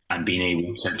quickly, and being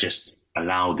able to just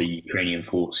allow the Ukrainian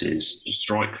forces to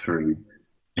strike through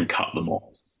and cut them off.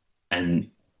 And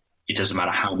it doesn't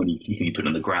matter how many people you put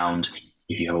on the ground,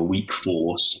 if you have a weak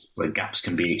force where gaps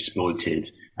can be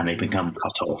exploited and they become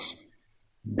cut off,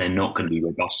 they're not going to be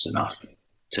robust enough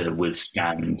to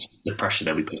withstand the pressure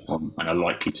that we put on and are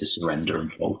likely to surrender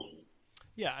and fold.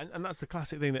 Yeah, and that's the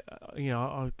classic thing that,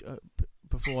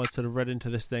 before I sort of read into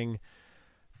this thing,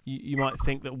 you might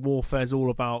think that warfare is all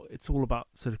about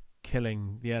sort of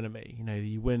killing the enemy.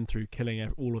 You win through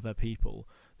killing all of their people.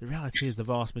 The reality is the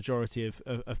vast majority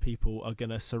of people are going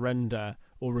to surrender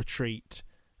or retreat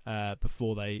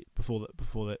before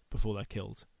they're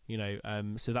killed.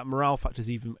 So that morale factor is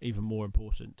even more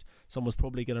important. Someone's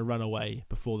probably going to run away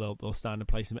before they'll stand in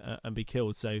place and be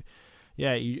killed. So,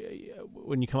 yeah,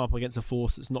 when you come up against a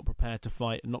force that's not prepared to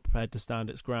fight and not prepared to stand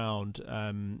its ground,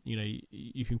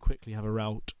 you can quickly have a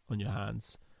rout on your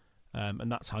hands,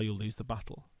 and that's how you'll lose the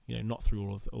battle. Not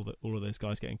through all of those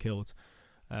guys getting killed.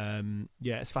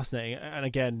 It's fascinating, and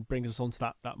again brings us on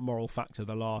to that moral factor,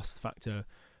 the last factor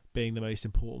being the most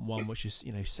important one, which is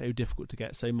so difficult to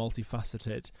get, so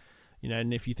multifaceted.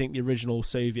 And if you think the original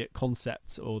Soviet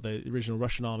concept or the original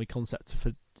Russian army concept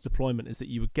for deployment is that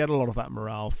you would get a lot of that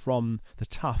morale from the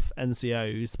tough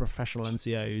NCOs, the professional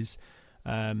NCOs,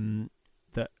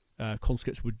 that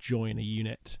conscripts would join a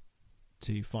unit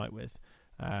to fight with.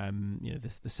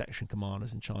 The section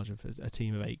commanders in charge of a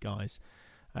team of 8 guys.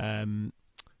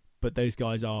 But those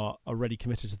guys are already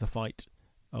committed to the fight,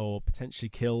 or potentially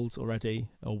killed already,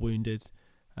 or wounded.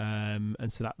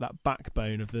 And so that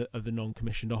backbone of the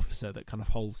non-commissioned officer that kind of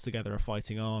holds together a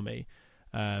fighting army,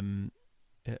 they're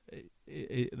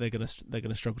going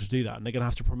to struggle to do that, and they're going to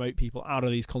have to promote people out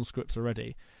of these conscripts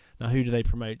already. Now, who do they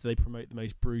promote? Do they promote the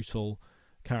most brutal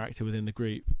character within the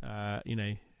group?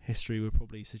 History would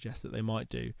probably suggest that they might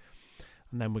do,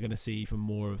 and then we're going to see even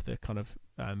more of the kind of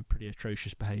pretty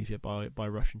atrocious behaviour by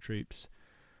Russian troops,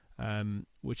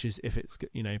 which is, if it's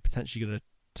potentially going to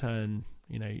turn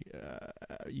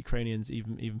Ukrainians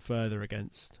even further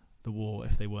against the war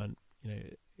if they weren't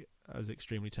as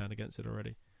extremely turned against it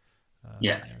already.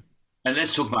 And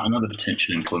let's talk about another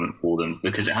potential employment for them,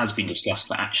 because it has been discussed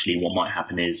that actually what might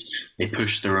happen is they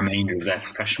push the remainder of their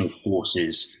professional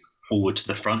forces forward to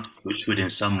the front, which would in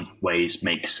some ways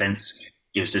make sense.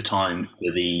 Gives the time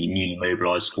for the newly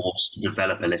mobilised force to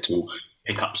develop a little,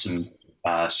 pick up some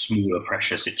smaller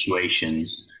pressure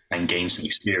situations and gain some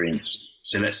experience.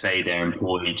 So let's say they're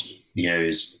employed,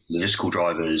 as logistical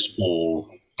drivers or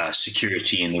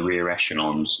security in the rear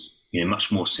echelons,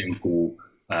 much more simple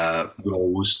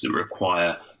roles that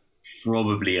require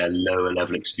probably a lower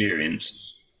level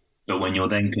experience. But when you're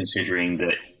then considering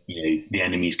that the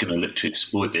enemy is going to look to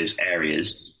exploit those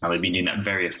areas, and they've been doing that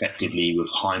very effectively with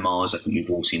HIMARS. I think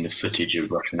we've all seen the footage of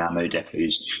Russian ammo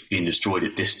depots being destroyed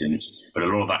at distance, but a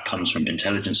lot of that comes from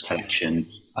intelligence collection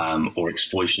or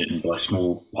exploitation by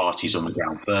small parties on the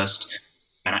ground first.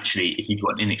 And actually, if you've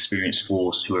got an inexperienced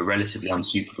force who are relatively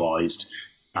unsupervised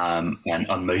and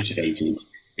unmotivated,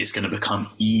 it's going to become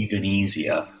even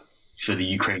easier for the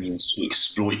Ukrainians to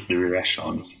exploit the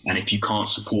aggression. And if you can't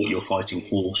support your fighting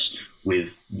force with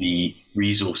the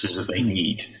resources that they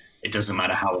need, it doesn't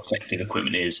matter how effective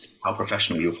equipment is, how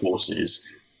professional your force is,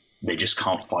 they just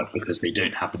can't fight because they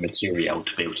don't have the material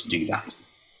to be able to do that.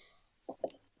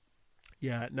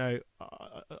 Yeah, no,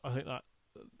 I think that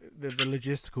the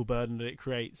logistical burden that it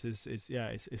creates is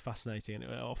fascinating,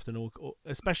 and often,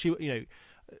 especially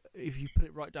if you put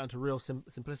it right down to real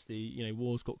simplicity,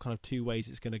 war's got kind of two ways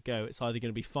it's going to go. It's either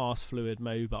going to be fast, fluid,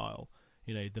 mobile.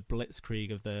 The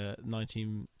Blitzkrieg of the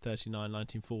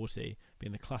 1939-1940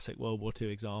 being the classic World War II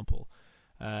example,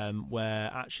 where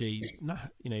actually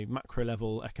macro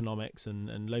level economics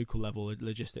and local level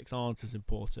logistics aren't as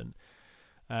important.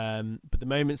 But the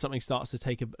moment something starts to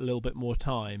take a little bit more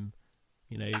time,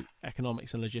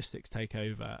 economics and logistics take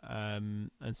over,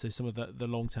 and so some of the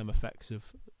long term effects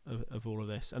of all of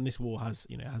this, and this war has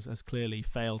clearly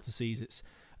failed to seize its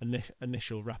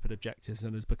initial rapid objectives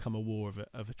and has become a war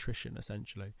of attrition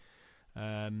essentially.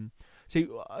 So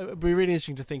it'd be really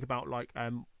interesting to think about,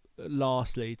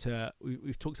 lastly,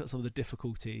 we've talked about some of the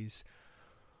difficulties.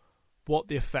 What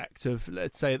the effect of,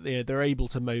 let's say, they're able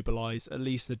to mobilise at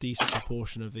least a decent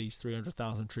proportion of these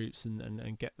 300,000 troops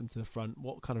and get them to the front.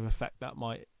 What kind of effect that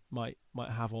might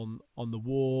have on the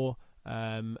war,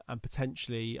 and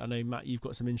potentially, I know, Matt, you've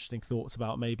got some interesting thoughts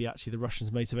about maybe actually the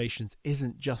Russians' motivations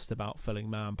isn't just about filling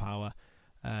manpower,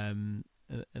 and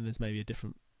there's maybe a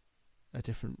different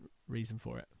reason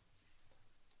for it.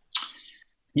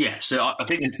 Yeah, so I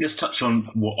think let's touch on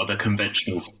what the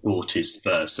conventional thought is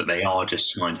first, that they are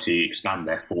just trying to expand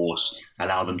their force,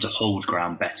 allow them to hold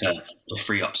ground better, to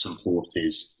free up some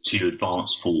forces to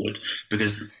advance forward,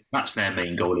 because that's their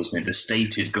main goal, isn't it? The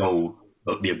stated goal,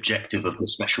 but the objective of the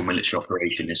special military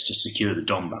operation is to secure the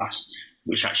Donbass,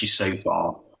 which actually so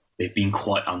far they've been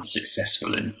quite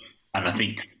unsuccessful in. And I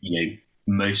think,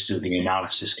 most of the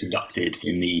analysis conducted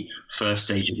in the first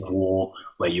stage of the war,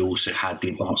 where you also had the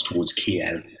advance towards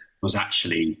Kiev, was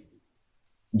actually,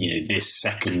 this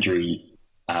secondary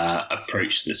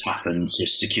approach that's happened to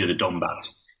secure the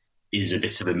Donbass is a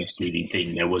bit of a misleading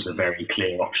thing. There was a very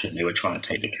clear option. They were trying to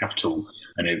take the capital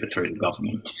and overthrow the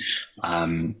government.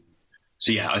 I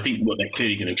think what they're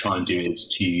clearly going to try and do is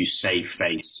to save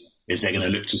face. If they're going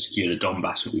to look to secure the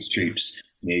Donbass with these troops,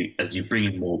 as you bring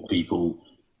in more people,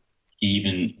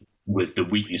 even with the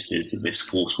weaknesses that this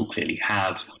force will clearly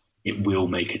have, it will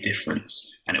make a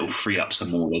difference, and it will free up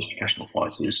some more of those professional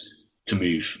fighters to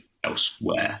move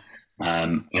elsewhere.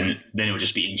 And then it will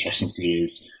just be interesting to see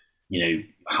is,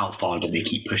 how far do they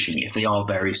keep pushing? If they are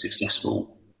very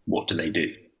successful, what do they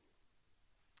do?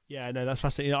 Yeah, no, that's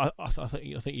fascinating. I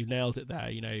think you've nailed it there.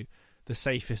 The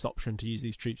safest option to use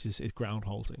these troops is ground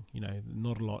holding.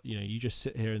 Not a lot. You just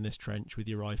sit here in this trench with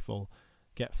your rifle,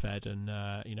 get fed, and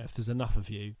if there's enough of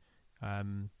you,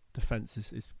 defence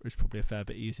is probably a fair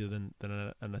bit easier than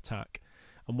an attack.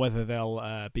 And whether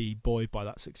they'll be buoyed by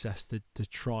that success to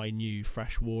try new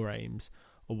fresh war aims,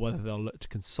 or whether they'll look to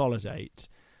consolidate,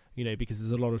 because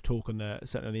there's a lot of talk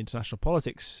certainly on the international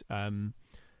politics,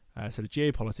 sort of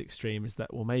geopolitics stream, is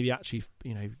that, well, maybe actually,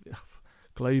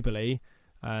 globally,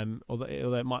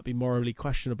 although it might be morally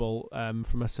questionable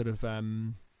from a sort of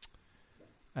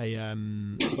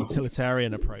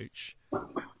utilitarian approach,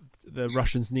 the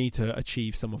Russians need to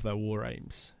achieve some of their war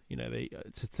aims,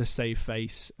 to save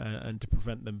face and to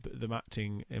prevent them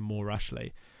acting in more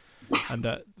rashly, and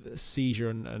that the seizure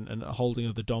and holding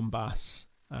of the Donbass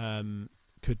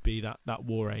could be that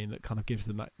war aim that kind of gives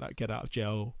them that get out of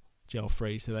jail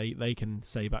free, so they can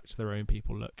say back to their own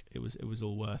people, look, it was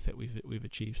all worth it. We've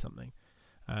achieved something.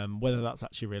 Whether that's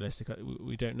actually realistic,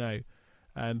 we don't know.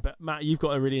 But Matt, you've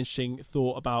got a really interesting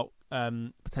thought about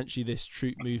potentially this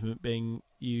troop movement being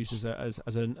used as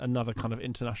another kind of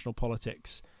international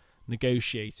politics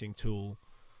negotiating tool.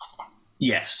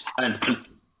 Yes, and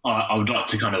I would like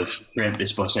to kind of preempt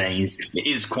this by saying it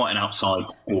is quite an outside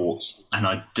thought, and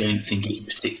I don't think it's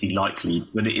particularly likely,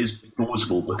 but it is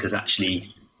plausible because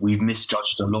actually we've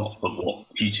misjudged a lot of what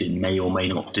Putin may or may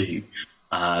not do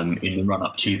in the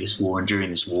run-up to this war and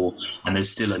during this war, and there's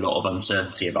still a lot of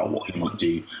uncertainty about what he might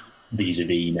do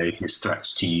vis-a-vis, his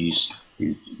threats to use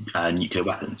nuclear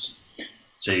weapons.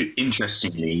 So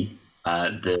interestingly,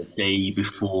 the day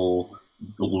before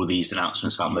all of these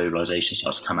announcements about mobilisation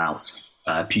started to come out,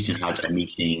 Putin had a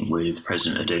meeting with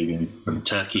President Erdogan from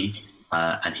Turkey,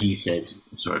 and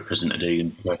President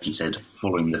Erdogan from Turkey said,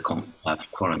 following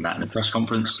that in a press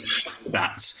conference,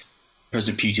 that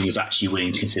President Putin was actually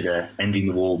willing to consider ending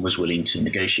the war and was willing to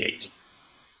negotiate.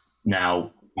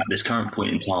 Now, at this current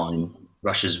point in time,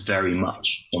 Russia's very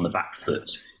much on the back foot.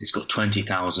 It's got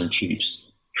 20,000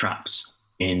 troops trapped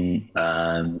in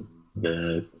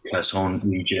the Kherson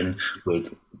region,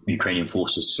 with Ukrainian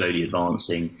forces slowly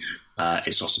advancing.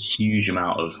 It's lost a huge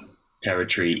amount of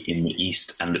territory in the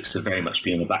east and looks to very much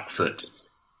be on the back foot.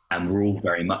 And we're all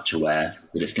very much aware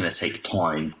that it's going to take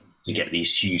time to get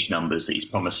these huge numbers that he's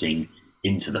promising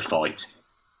into the fight,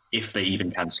 if they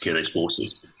even can secure those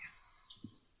forces.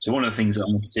 So one of the things that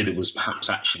I considered was perhaps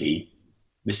actually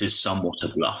this is somewhat a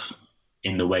bluff,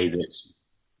 in the way that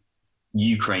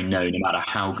Ukraine know no matter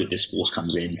how good this force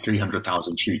comes in,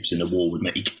 300,000 troops in the war would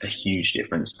make a huge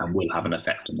difference and will have an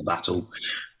effect on the battle.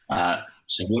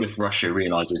 So what if Russia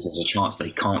realises there's a chance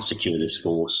they can't secure this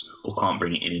force or can't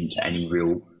bring it into any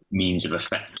real means of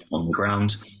effect on the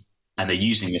ground, and they're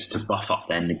using this to buff up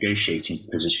their negotiating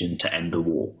position to end the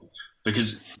war?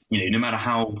 Because, no matter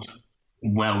how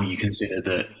well you consider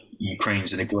that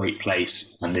Ukraine's in a great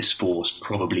place and this force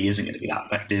probably isn't going to be that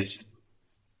effective,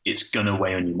 it's going to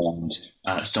weigh on your mind.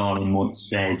 Stalin once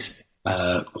said,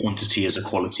 quantity is a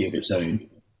quality of its own.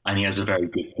 And he has a very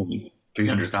good point.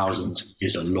 300,000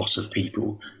 is a lot of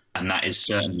people. And that is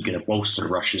certainly going to bolster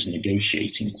Russia's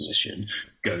negotiating position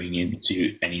going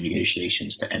into any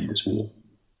negotiations to end this war.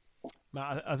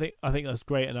 Matt, I think that's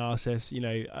great analysis.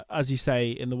 As you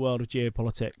say, in the world of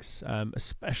geopolitics,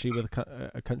 especially with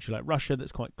a country like Russia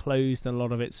that's quite closed in a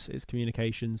lot of its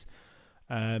communications,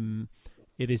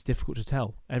 it is difficult to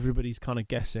tell. Everybody's kind of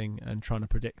guessing and trying to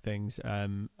predict things.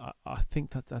 I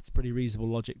think that's pretty reasonable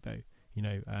logic, though.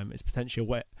 It's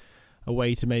potentially a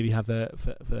way to maybe have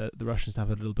for the Russians to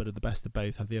have a little bit of the best of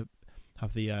both, have the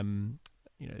the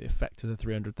effect of the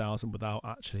 300,000 without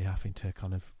actually having to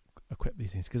kind of equip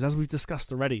these things. Because as we've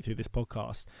discussed already through this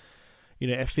podcast,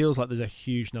 it feels like there's a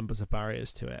huge numbers of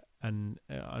barriers to it, and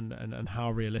how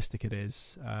realistic it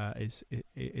is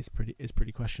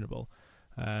pretty questionable.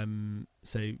 But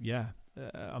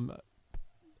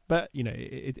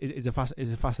it's a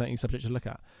fascinating subject to look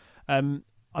at.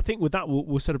 I think with that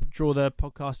we'll sort of draw the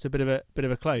podcast to a bit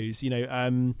of a close.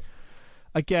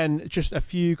 Again, just a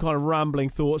few kind of rambling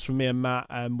thoughts from me and Matt.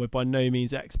 We're by no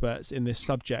means experts in this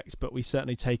subject, but we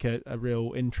certainly take a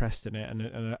real interest in it,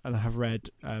 and have read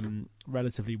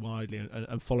relatively widely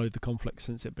and followed the conflict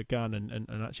since it began, and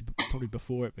actually probably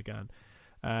before it began.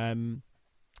 And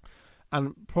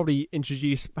probably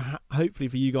introduce, hopefully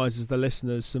for you guys as the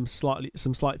listeners, some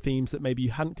slight themes that maybe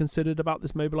you hadn't considered about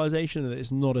this mobilisation, and that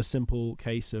it's not a simple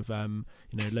case of a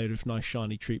load of nice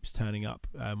shiny troops turning up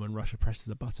when Russia presses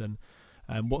a button.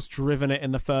 What's driven it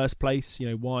in the first place?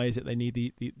 Why is it they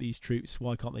need these troops?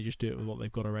 Why can't they just do it with what they've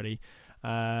got already?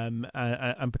 And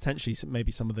potentially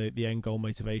maybe some of the end goal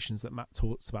motivations that Matt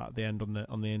talks about at the end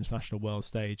on the international world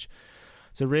stage.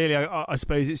 So really, I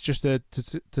suppose it's just to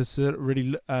sort of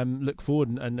really look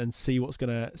forward and see what's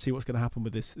gonna happen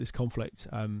with this conflict.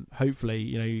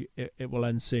 Hopefully, it will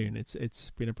end soon.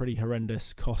 It's been a pretty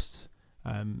horrendous cost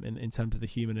in terms of the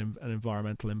human and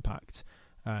environmental impact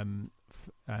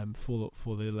for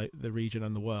the region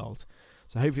and the world.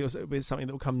 So hopefully it'll be something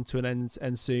that will come to an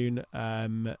end soon,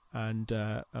 and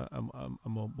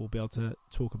we'll be able to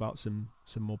talk about some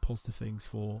more positive things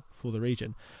for the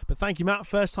region. But thank you, Matt.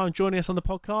 First time joining us on the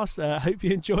podcast. Hope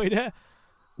you enjoyed it.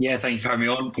 Yeah, thank you for having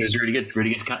me on. It was really good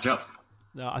to catch up.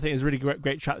 No, I think it was a really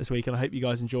great chat this week, and I hope you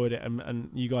guys enjoyed it. And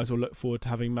you guys will look forward to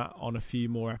having Matt on a few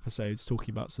more episodes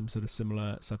talking about some sort of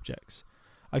similar subjects.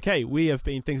 Okay, we have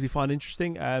been Things We Find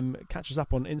Interesting. Catch us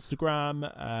up on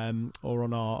Instagram or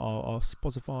on our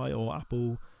Spotify or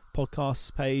Apple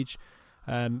Podcasts page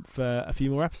for a few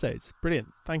more episodes. Brilliant.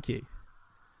 Thank you.